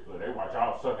like it. Look, they watch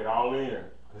y'all suck it all in.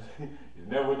 You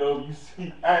never know. You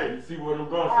see, Hey. you see what them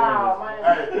gun Oh, saying.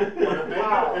 man. Hey,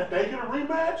 but if they get a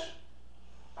rematch,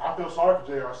 I feel sorry for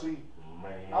JRC.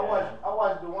 Man. I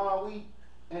watched DeJuan Wheat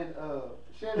and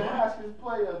Shannon Hoskins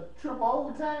play a triple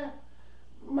overtime.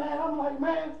 Man, I'm like,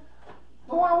 man,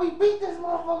 DeJuan Wheat beat this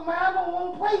motherfucker, man. I don't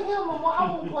want to play him no more. I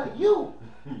want to play you.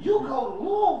 You go to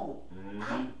Louisville.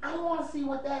 I want to see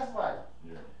what that's like.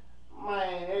 Yeah.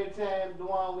 Man, every time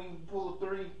DeJuan Wheat pull a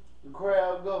three, the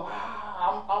crowd go,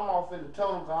 I'm off in the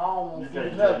tunnel because I don't want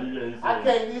to see nothing. I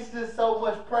can't, it's just so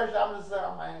much pressure. I'm just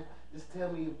saying, man, just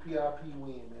tell me if PRP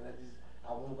win, man.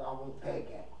 I want that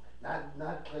game.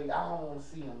 Not play, I don't want to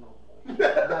see them no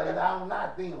more. I'm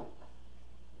not them.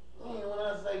 And when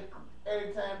I say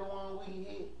every time DeJuan Wheat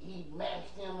hit, he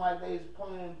matched him like they was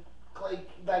playing Clay,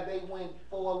 like they went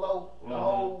 4-0 the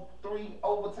whole 3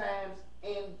 overtimes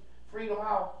in Freedom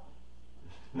Hall.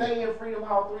 They in Freedom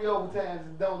Hall 3 overtimes,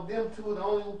 and them two are the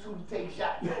only two to take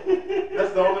shots.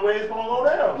 That's the only way it's gonna go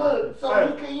down. Look, so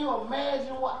Hey. can you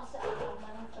imagine what I'm saying? Oh man,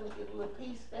 I'm finna get a little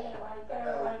piece there, right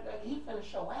there, right there. He finna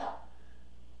show out.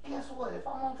 Guess what? If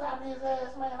I'm on top of his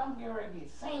ass, man, I'm getting ready to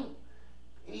get seen.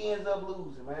 He ends up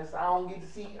losing, man. So I don't get to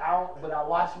see. But I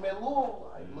watch him at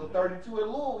Louisville, like little 32 at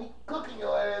Louisville. He cooking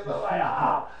your ass. I'm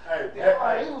like, Hey, yeah,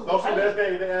 like, he was don't see amazing. that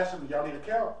day they asked him, y'all need a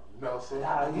count? No, sir.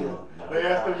 Yeah. They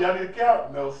asked him, y'all need a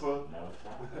count? No, sir.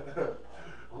 No,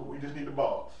 We just need the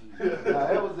ball. Nah,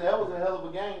 that was a hell of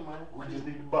a game, man. We just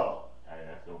need the ball. hey,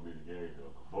 that's gonna be the game though.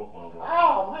 Both of them.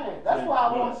 Oh man, that's what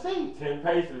I want to see. 10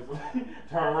 paces.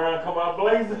 Turn around, come out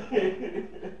blazing.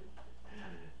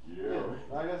 Yeah.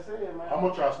 Like I said, man. I'm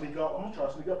gonna try to sneak up. I'm gonna try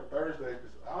to sneak up to Thursday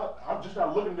because I'm just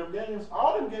not looking at them games.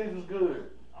 All them games was good.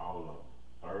 All of them.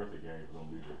 Thursday game's gonna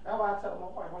be good. That's why I told my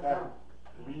wife, one Hey, time.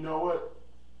 but you know what?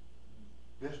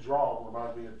 This draw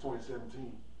reminds me of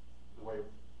 2017, the way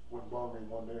when Bowling Green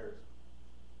won theirs.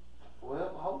 Well,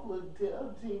 hopefully the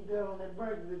other team down on that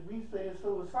bracket, if we say it's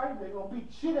so exciting, they're gonna beat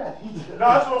the shit out of each other. No,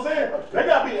 that's what I'm saying. They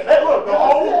gotta be. They look the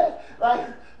whole.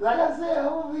 Like I said,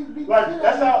 hopefully we beat the Like shit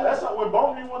that's out of each how when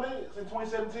Bowling Green won theirs in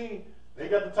 2017. They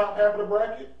got the top half of the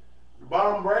bracket. The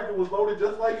bottom bracket was loaded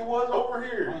just like it was over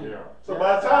here. Yeah. So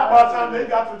by the time they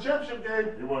got to the championship game,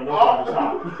 You wanna know about the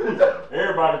top?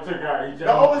 Everybody took out each other.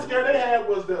 the only scare they had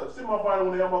was the semifinal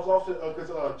when they almost lost it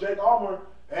because Jake Allmer.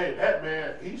 Hey, that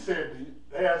man, he said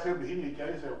they asked him he needed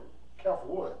count. He said, count for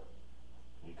what?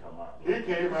 He come out. He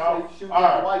came other. out. Shoot All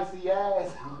right. white sea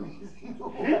ass.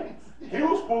 He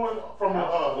was pulling from the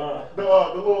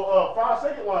little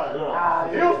 5-second line.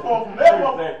 Look. He was pulling from that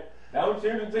one. Don't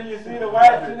shoot until you see the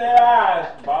whites in their eyes,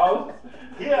 boss.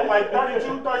 He had like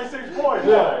 32, 36 points.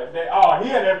 Look, he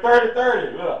had that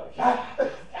 30-30. Look.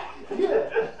 Yeah.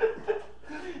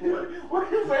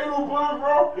 What you say, who pulling,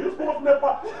 bro? He was pulling from that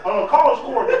college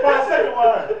court, the 5-second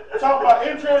line. Talking about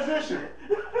in transition.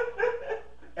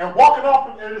 And walking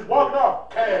off and just walking off.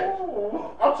 Cash.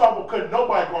 I'm talking about couldn't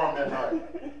nobody guard him that night.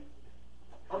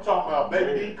 I'm talking about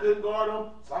Baby D couldn't guard him,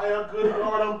 Zion couldn't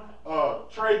guard him,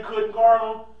 Trey couldn't guard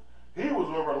him. He was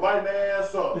over lighting their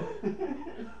ass up.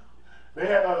 They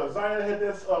had Zion hit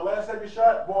this last second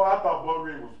shot. Boy, I thought Bowling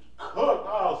Green was cooked.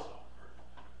 I was,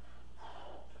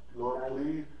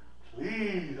 Lord,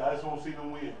 please, I just want to see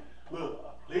them win. Look,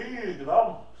 please,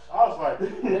 because I was like, I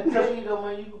tell you though,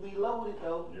 man, you could be loaded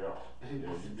though. Yeah.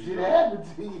 Shit happened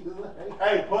to you. Like,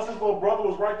 hey, plus his little brother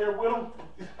was right there with him.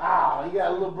 he got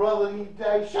a little brother. He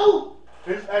shoot.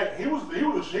 He was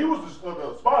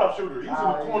the spot up shooter. He was in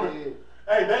the corner. Yeah.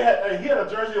 Hey, he had a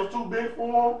jersey that was too big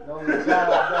for him. No, my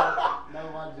job. No,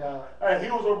 my job. Hey,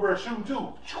 he was over there shooting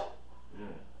too.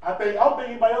 I don't think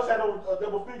anybody else had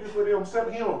double figures with him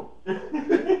except him.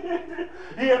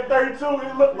 He had 32.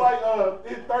 It looked like Chappelle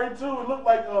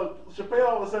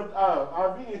except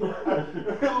IV. It looked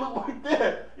like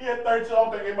that. He had 32. I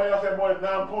don't think anybody else had more than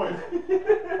 9 points.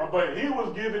 But he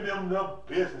was giving them the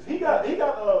business. He got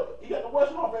the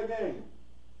Western off that game.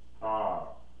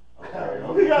 Okay.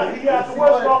 He got the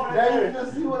Western off that Now you game.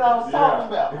 just see what I was talking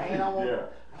about, man. I want.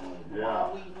 Yeah.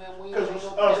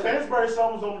 Because Stansbury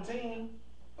son was on the team.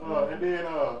 And then,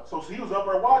 so he was up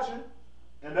there watching,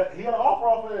 and he had an offer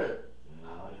off there.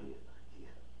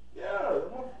 Yeah.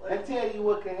 I tell you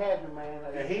what can happen, man.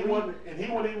 And he wasn't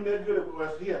even that good at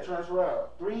West. He had transfer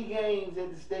out. 3 games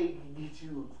at the state can get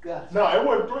you a scholarship. No, it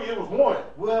wasn't 3. It was 1.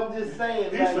 Well, I'm just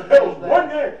saying. It was 1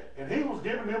 game, and he was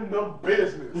giving him the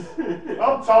business.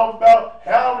 I'm talking about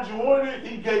however you wanted it,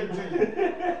 he gave it to you.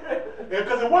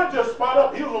 Because it wasn't just spot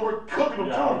up, he was over cooking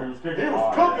them too. He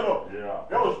was cooking them. Yeah.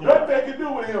 There was nothing they could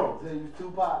do with him. Tell you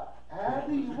Tupac. How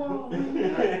do you want me?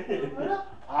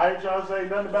 I ain't trying to say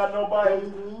nothing about nobody,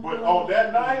 but on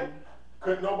that night,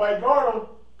 couldn't nobody guard him.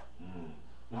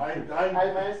 Hey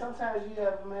man, sometimes you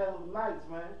have them hell of nights,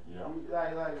 man.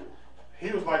 Yeah. Like. He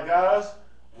was like, guys,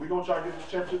 we gonna try to get this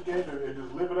championship game and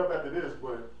just live it up after this,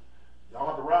 but y'all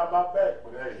have to ride my back.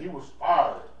 But hey, he was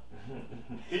fired.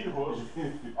 He was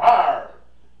fired.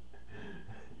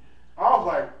 I was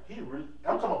like,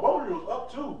 I'm talking about Bowling was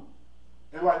up too.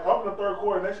 And like up in the third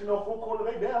quarter, next thing you know, fourth quarter,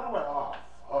 they down. I'm like, oh,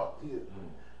 fuck. Yeah.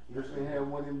 You should have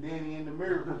one of them Danny and the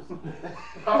Miracles.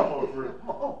 I'm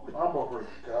over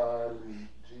God,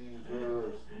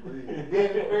 Jesus, please.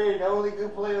 Danny Perry, the only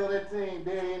good player on that team,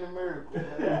 Danny and the Miracles.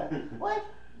 What?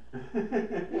 You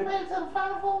made it to the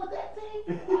Final Four with that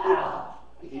team? Wow.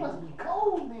 He must be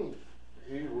cold then.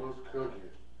 He was cooking.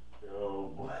 Oh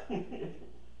boy.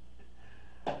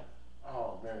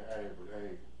 Oh man,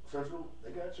 hey, Central,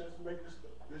 they got a chance to make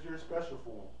this year special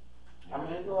for them. I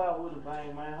mean, go out with a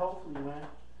bang, man. Hopefully, man.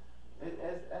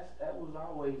 That was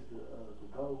always the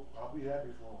goal. I'll be happy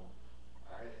for them.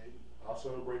 I'll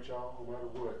celebrate y'all no matter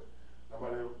what. No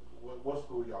matter what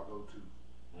school y'all go to.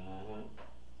 Mm-hmm.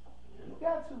 You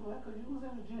got to, man, because you was in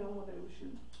the gym when they were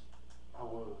shooting. I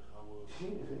was.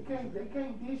 They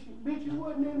can't dish you. Bitch, you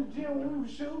wasn't in the gym when we were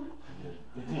shooting.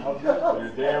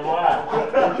 You're damn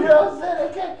right. You know what I'm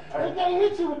saying? They can't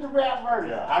hit you with the rap verse.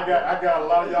 Yeah, I got a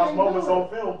lot of y'all's moments on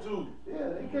film too. Yeah,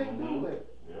 they can't do it.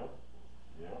 Yeah.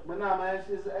 But nah, man,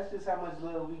 that's just how much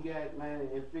love we got, man,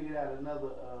 and figured out another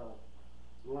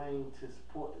lane to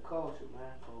support the culture,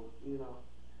 man. So, you know,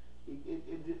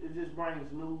 it just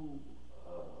brings new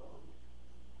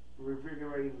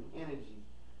revigorating energy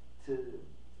to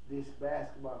this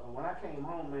basketball. And when I came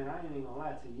home, man, I ain't even gonna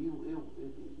lie to you,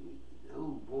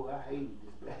 oh boy, I hated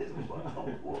this basketball.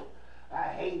 Boy, I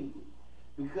hated it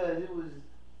because it wasn't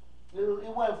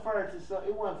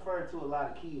fair to a lot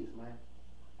of kids, man.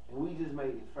 And we just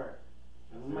made it fair.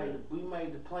 We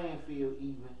made the playing field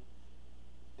even,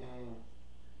 and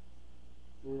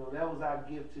you know that was our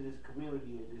gift to this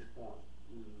community at this point.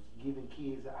 It was giving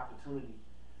kids an opportunity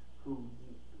who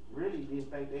really didn't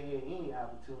think they had any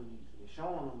opportunities, and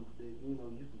showing them that you know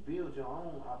you can build your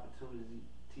own opportunities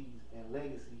and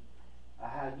legacy of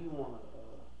how you want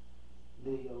to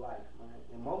live your life, man.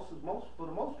 And for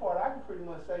the most part, I can pretty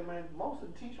much say, man, most of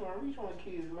the teacher and reach on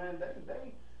kids, man,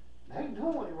 they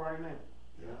doing it right now.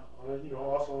 Yeah, you know,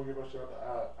 also want to give a shout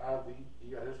out to Ivy. He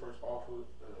got his first offer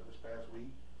this past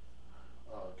week.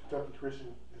 Kentucky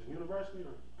Christian is it university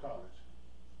or college?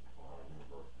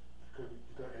 University.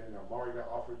 And Maury got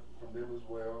offered from them as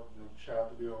well. You know, shout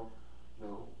out to them. You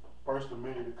know, first of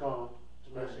many to come.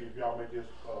 Especially if y'all make this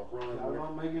run. Y'all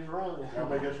gonna make this run. Y'all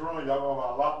make this run. Y'all gonna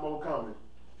have a lot more coming.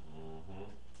 Mm-hmm.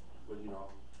 But you know,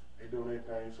 they doing their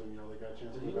thing, so you know they got a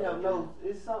chance to. You never know.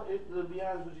 To be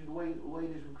honest with you, the way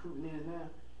this recruiting is now,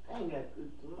 a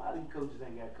lot of these coaches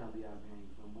ain't got to come to y'all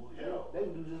games no more. Yeah. They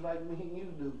can do just like me and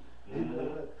you do.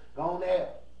 Mm-hmm. Go on the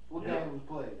app. What Yep. game was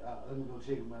played? Let me go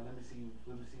check them out. Let me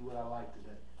see what I like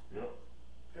today. Yep.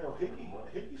 Hell,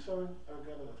 Hickey's son got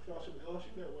a scholarship at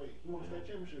LSU that way. He won the state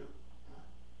championship.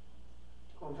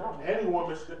 And he won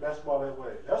Mississippi basketball that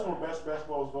way. That's when best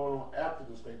basketball was going on after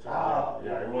the state championship.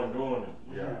 Yeah, he wasn't doing it.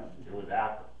 Yeah, it was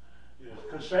after. Yeah,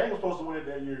 because Shane was supposed to win it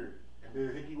that year. And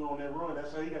then Hickey went on that run.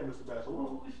 That's how he got Mr. Basketball.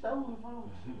 Who we stole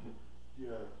from?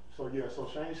 Yeah. So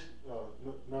Shane's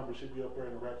number should be up there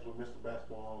in the Raptors with Mr.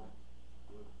 Basketball on it.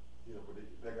 Yeah, but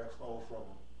they got stolen from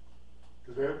him.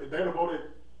 Because if they'd have voted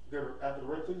after the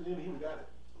regular season, he would have got it.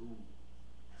 Ooh.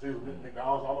 So he was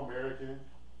McDonald's All-American.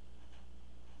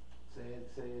 Said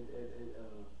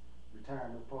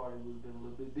retirement party would have been a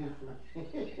little bit different.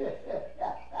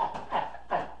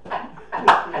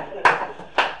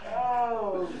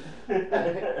 Oh.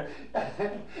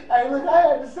 Hey, look, I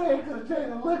had to say it because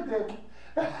Jada looked at me.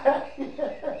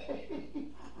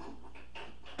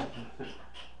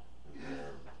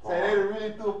 Say they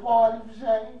really threw a party for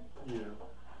Shane? Yeah.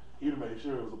 He'd have made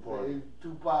sure it was a party. Say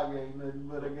Tupac ain't nothing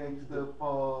but a gangster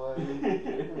party.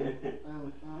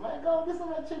 Man, go get some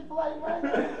of that Chick-fil-A, man.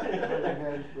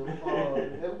 Gangster party.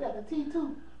 Hey, we got the T2.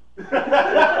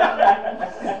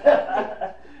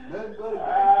 Nothing but a gangster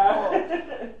party.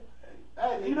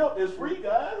 Hey, eat up. It's free,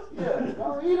 guys. Yeah,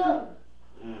 go eat up.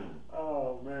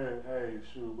 Oh, man. Hey,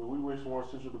 shoot. But we wish Warren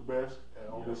Central the best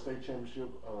on this state championship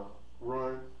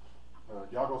run.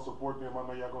 Y'all gonna support them. I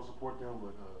know y'all gonna support them,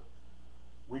 but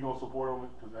we gonna support them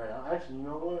because, hey, actually, you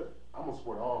know what? I'm gonna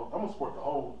support the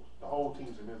whole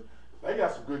teams in this. They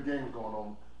got some good games going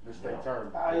on in this state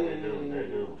tournament. Oh, They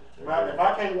do. If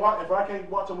I can't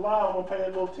watch them live, I'm gonna pay a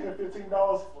little $10, $15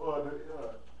 for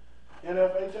the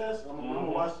NFHS. I'm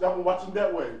gonna watch them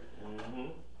that way. Mm-hmm.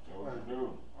 What you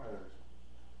do?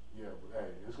 Yeah, but hey,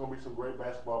 it's gonna be some great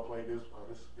basketball play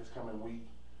this coming week.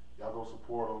 Y'all go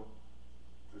support them.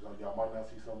 Y'all might not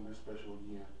see something this special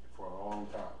again for a long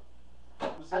time.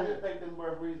 I just think them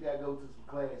referees gotta go to some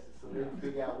classes so they can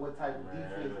figure out what type of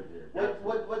defense.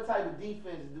 What type of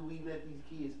defense do we let these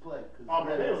kids play? Oh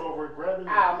man, they was over at grabbing.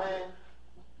 Man.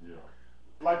 Yeah.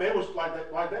 Like they was trying to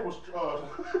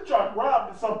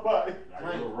rob somebody.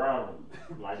 Like they were robbing.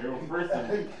 Like they were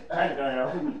frisking. Hang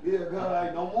down. Yeah, girl,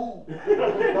 like don't move,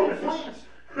 don't flinch.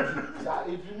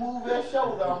 If you move that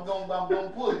shoulder, I'm gonna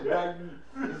pull it. Right?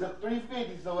 It's a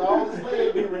 350, so all his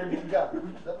legs be ready to go.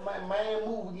 Man,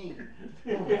 move again.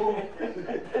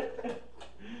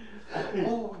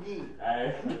 Move again.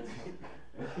 Hey.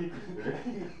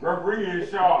 Referee is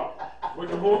sharp. With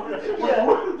the horn,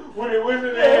 when it was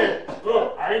in there,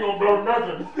 look, I ain't gonna blow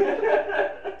nothing.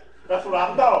 That's what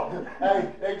I thought.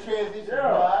 Hey, they transition,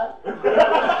 Yeah.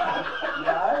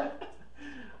 Yeah.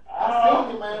 I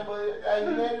seen you, man, but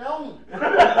you let it on you.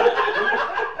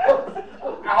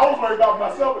 I was worried about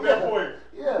myself at that point.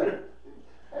 Yeah. Hey,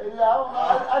 I don't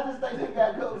know. I just think they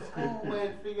gotta go to school, man,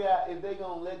 to figure out if they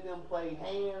gonna let them play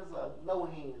hands or no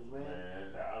hands, man.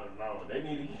 Man, I don't know. They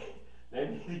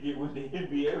need to get with the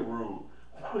NBA rule.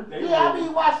 I be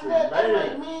watching that. They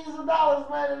make millions of dollars,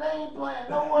 man, and they ain't playing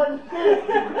nowhere near as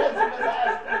aggressive as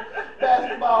high school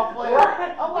basketball players.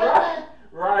 Right, I'm like, man.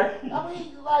 Right. I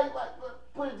mean, like,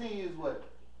 put it to you this way.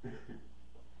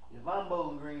 If I'm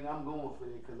Bowling Green, I'm going for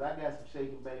it because I got some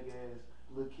shaking bake ass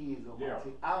little kids on my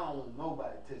team. I don't want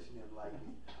nobody touching them like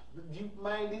this.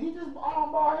 Man, did he just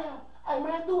armbar him? Hey,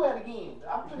 man, do that again.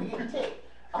 I'm finna get a check.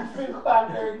 I'm finna go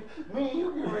out there. Me and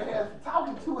you get ready to have some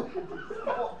talking to it.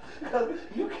 Because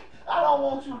I don't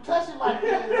want you touching my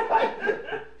kids like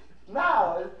that.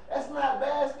 No, that's not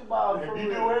basketball. If for you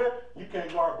real. do it, you can't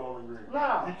guard Bowling Green.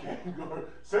 No. You can't guard.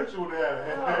 Central there,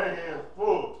 hands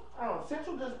full.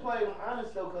 Central just played them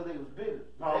honest though because they was bigger.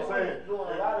 No, I'm they saying, doing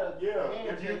a lot of hand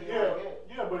if you, shaking like that.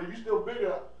 yeah, but if you still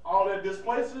bigger, all that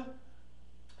displacing.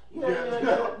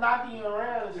 Yeah, knocking you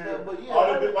around and stuff, but yeah.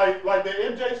 All that, like the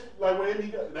MJ, like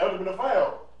when that would have been a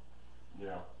foul.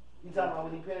 Yeah. You talking about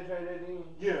when he penetrated that in?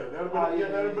 Yeah, that would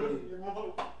have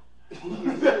been.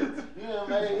 Yeah,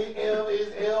 man,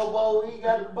 his elbow, he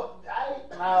got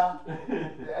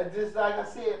just like I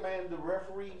said, man, the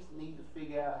referees need to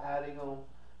figure out how they gonna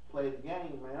play the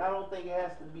game, man. I don't think it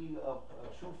has to be a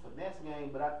true finesse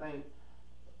game, but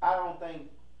I don't think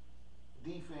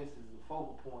defense is the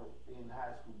focal point in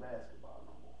high school basketball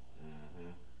no more.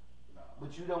 Mm-hmm.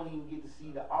 But you don't even get to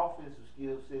see the offensive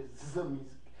skill sets some of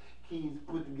these kids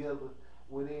put together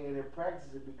when they're in their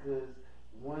practices because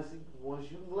once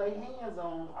you lay hands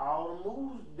on all the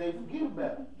moves, they forget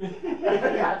about it.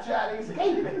 I try to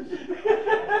escape it.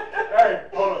 Hey,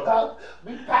 hold on.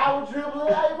 Be power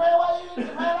dribbling. Hey, man, why you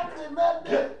man? I couldn't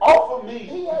nothing. Get off of me.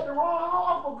 He had the Ron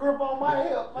Harper grip on my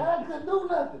hip. Man, I couldn't do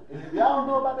nothing. And if y'all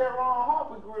know about that Ron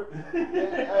Harper grip,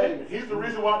 hey, He's the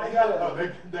reason why they got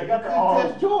they got the couldn't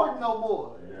arm. touch Jordan no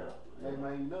more. Yeah. Hey,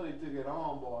 man, you know they took that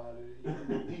arm ball out of it.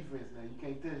 You know defense now. You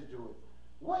can't touch Jordan.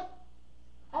 What?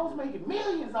 I was making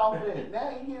millions off of that. Now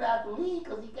he get out the league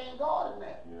because he can't guard him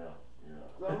now. Yeah.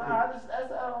 So that's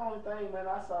the only thing, man,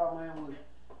 I saw, man,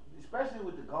 especially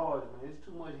with the guards, man. It's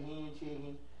too much hand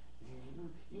checking.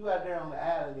 You out there on the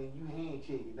island and you hand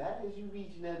checking. That is you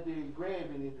reaching out there and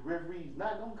grabbing and the referee's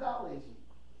not gonna call that shit.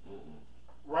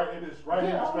 Right in his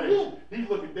face. He's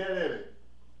looking dead at it.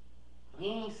 He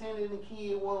ain't sending the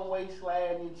kid one way,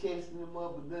 sliding and chesting him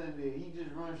up or none of that. He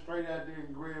just runs straight out there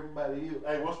and grab him by the hip.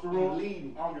 Hey, what's the rule?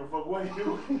 Leading. I don't give a fuck what he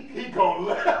do. He go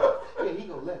left. Yeah, he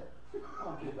go left. I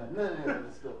don't care about none of that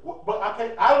other stuff. But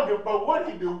I don't give a fuck what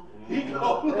he do. He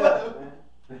go left.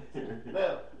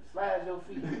 Left. Slide your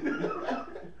feet.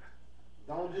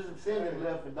 Don't just send him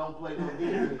left and don't play no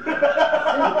defense. Send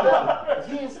him left.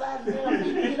 He didn't slide his damn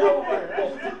feet to get over it.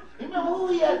 Right? You remember who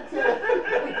he had to tell?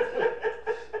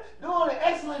 Doing an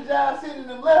excellent job sending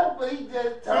him left, but he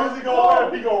just As soon as he go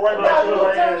left, he go right back to the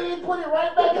right hand. He put it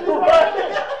right back in his right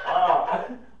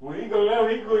hand. When he go left,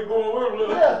 he quit going with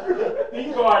him. Yeah.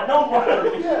 He go out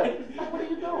nobody. Yeah. Like, what are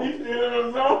you doing? He's still in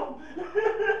the zone.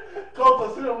 Coach,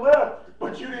 I sent him left,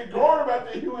 but you didn't guard him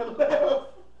after you went left.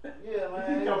 Yeah,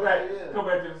 man. He come back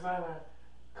to the sideline.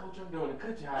 Coach, I'm doing a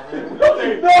good job, man. No,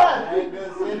 he's not. I ain't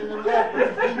gonna send him left,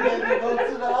 but you need to go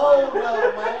to the hole,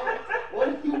 though, man. What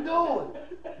are you doing?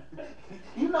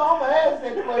 You know I'm gonna ask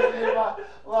that question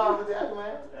Well, with that,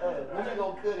 man, when you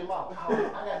gonna cut him off? Oh,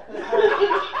 I gotta cut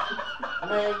him off.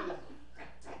 Man,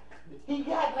 he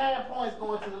got 9 points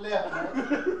going to the left,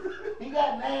 man. He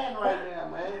got 9 right now,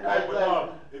 man. Hey, but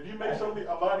no, if you make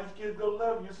a lot of these kids go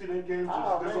left, you see their game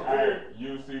just disappear. Hey,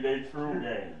 you see they true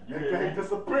game. Their game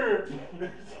disappear.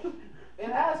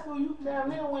 In high school, you can damn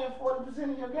near win 40%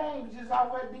 of your games just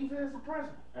off that defensive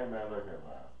pressure. Hey man, look at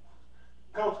man.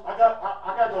 Coach, I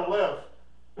got to go left.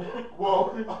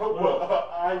 Well,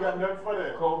 I ain't got nothing for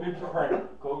that. Kobe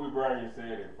Bryant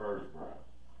said it first, bro.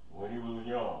 When he was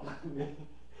young,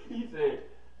 he said,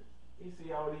 he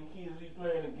see all these kids he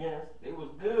playing against, they was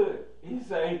good. He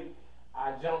say,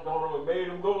 I jumped on them and made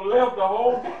them go left the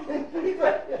whole game. he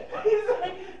said,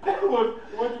 that was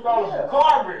what you call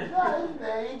garbage. Yeah,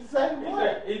 he said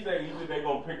He said either they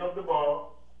gonna pick up the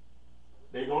ball,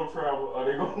 they gonna travel, or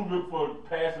they gonna look for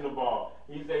passing the ball.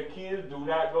 He said kids do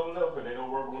not go left because they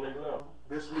don't work on their left.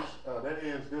 That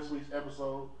ends this week's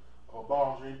episode of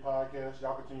Ball and Dream Podcast.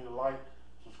 Y'all continue to like,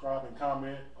 subscribe, and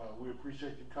comment. We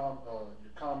appreciate your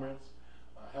comments.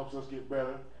 Helps us get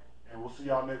better. And we'll see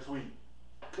y'all next week.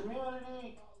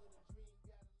 community.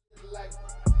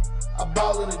 A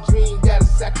ball in a dream, gotta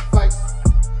sacrifice.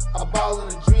 A ball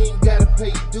in a dream, gotta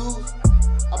pay dues.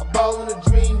 A ball in a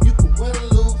dream, you can win or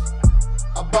lose.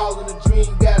 A ball in a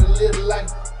dream, gotta live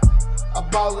life. A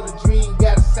ball in a dream,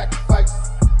 gotta sacrifice.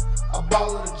 A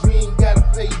ball in a dream, gotta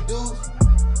pay dues.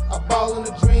 A ball in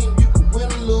a dream, you can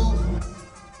win or lose.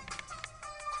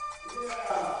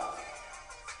 Yeah.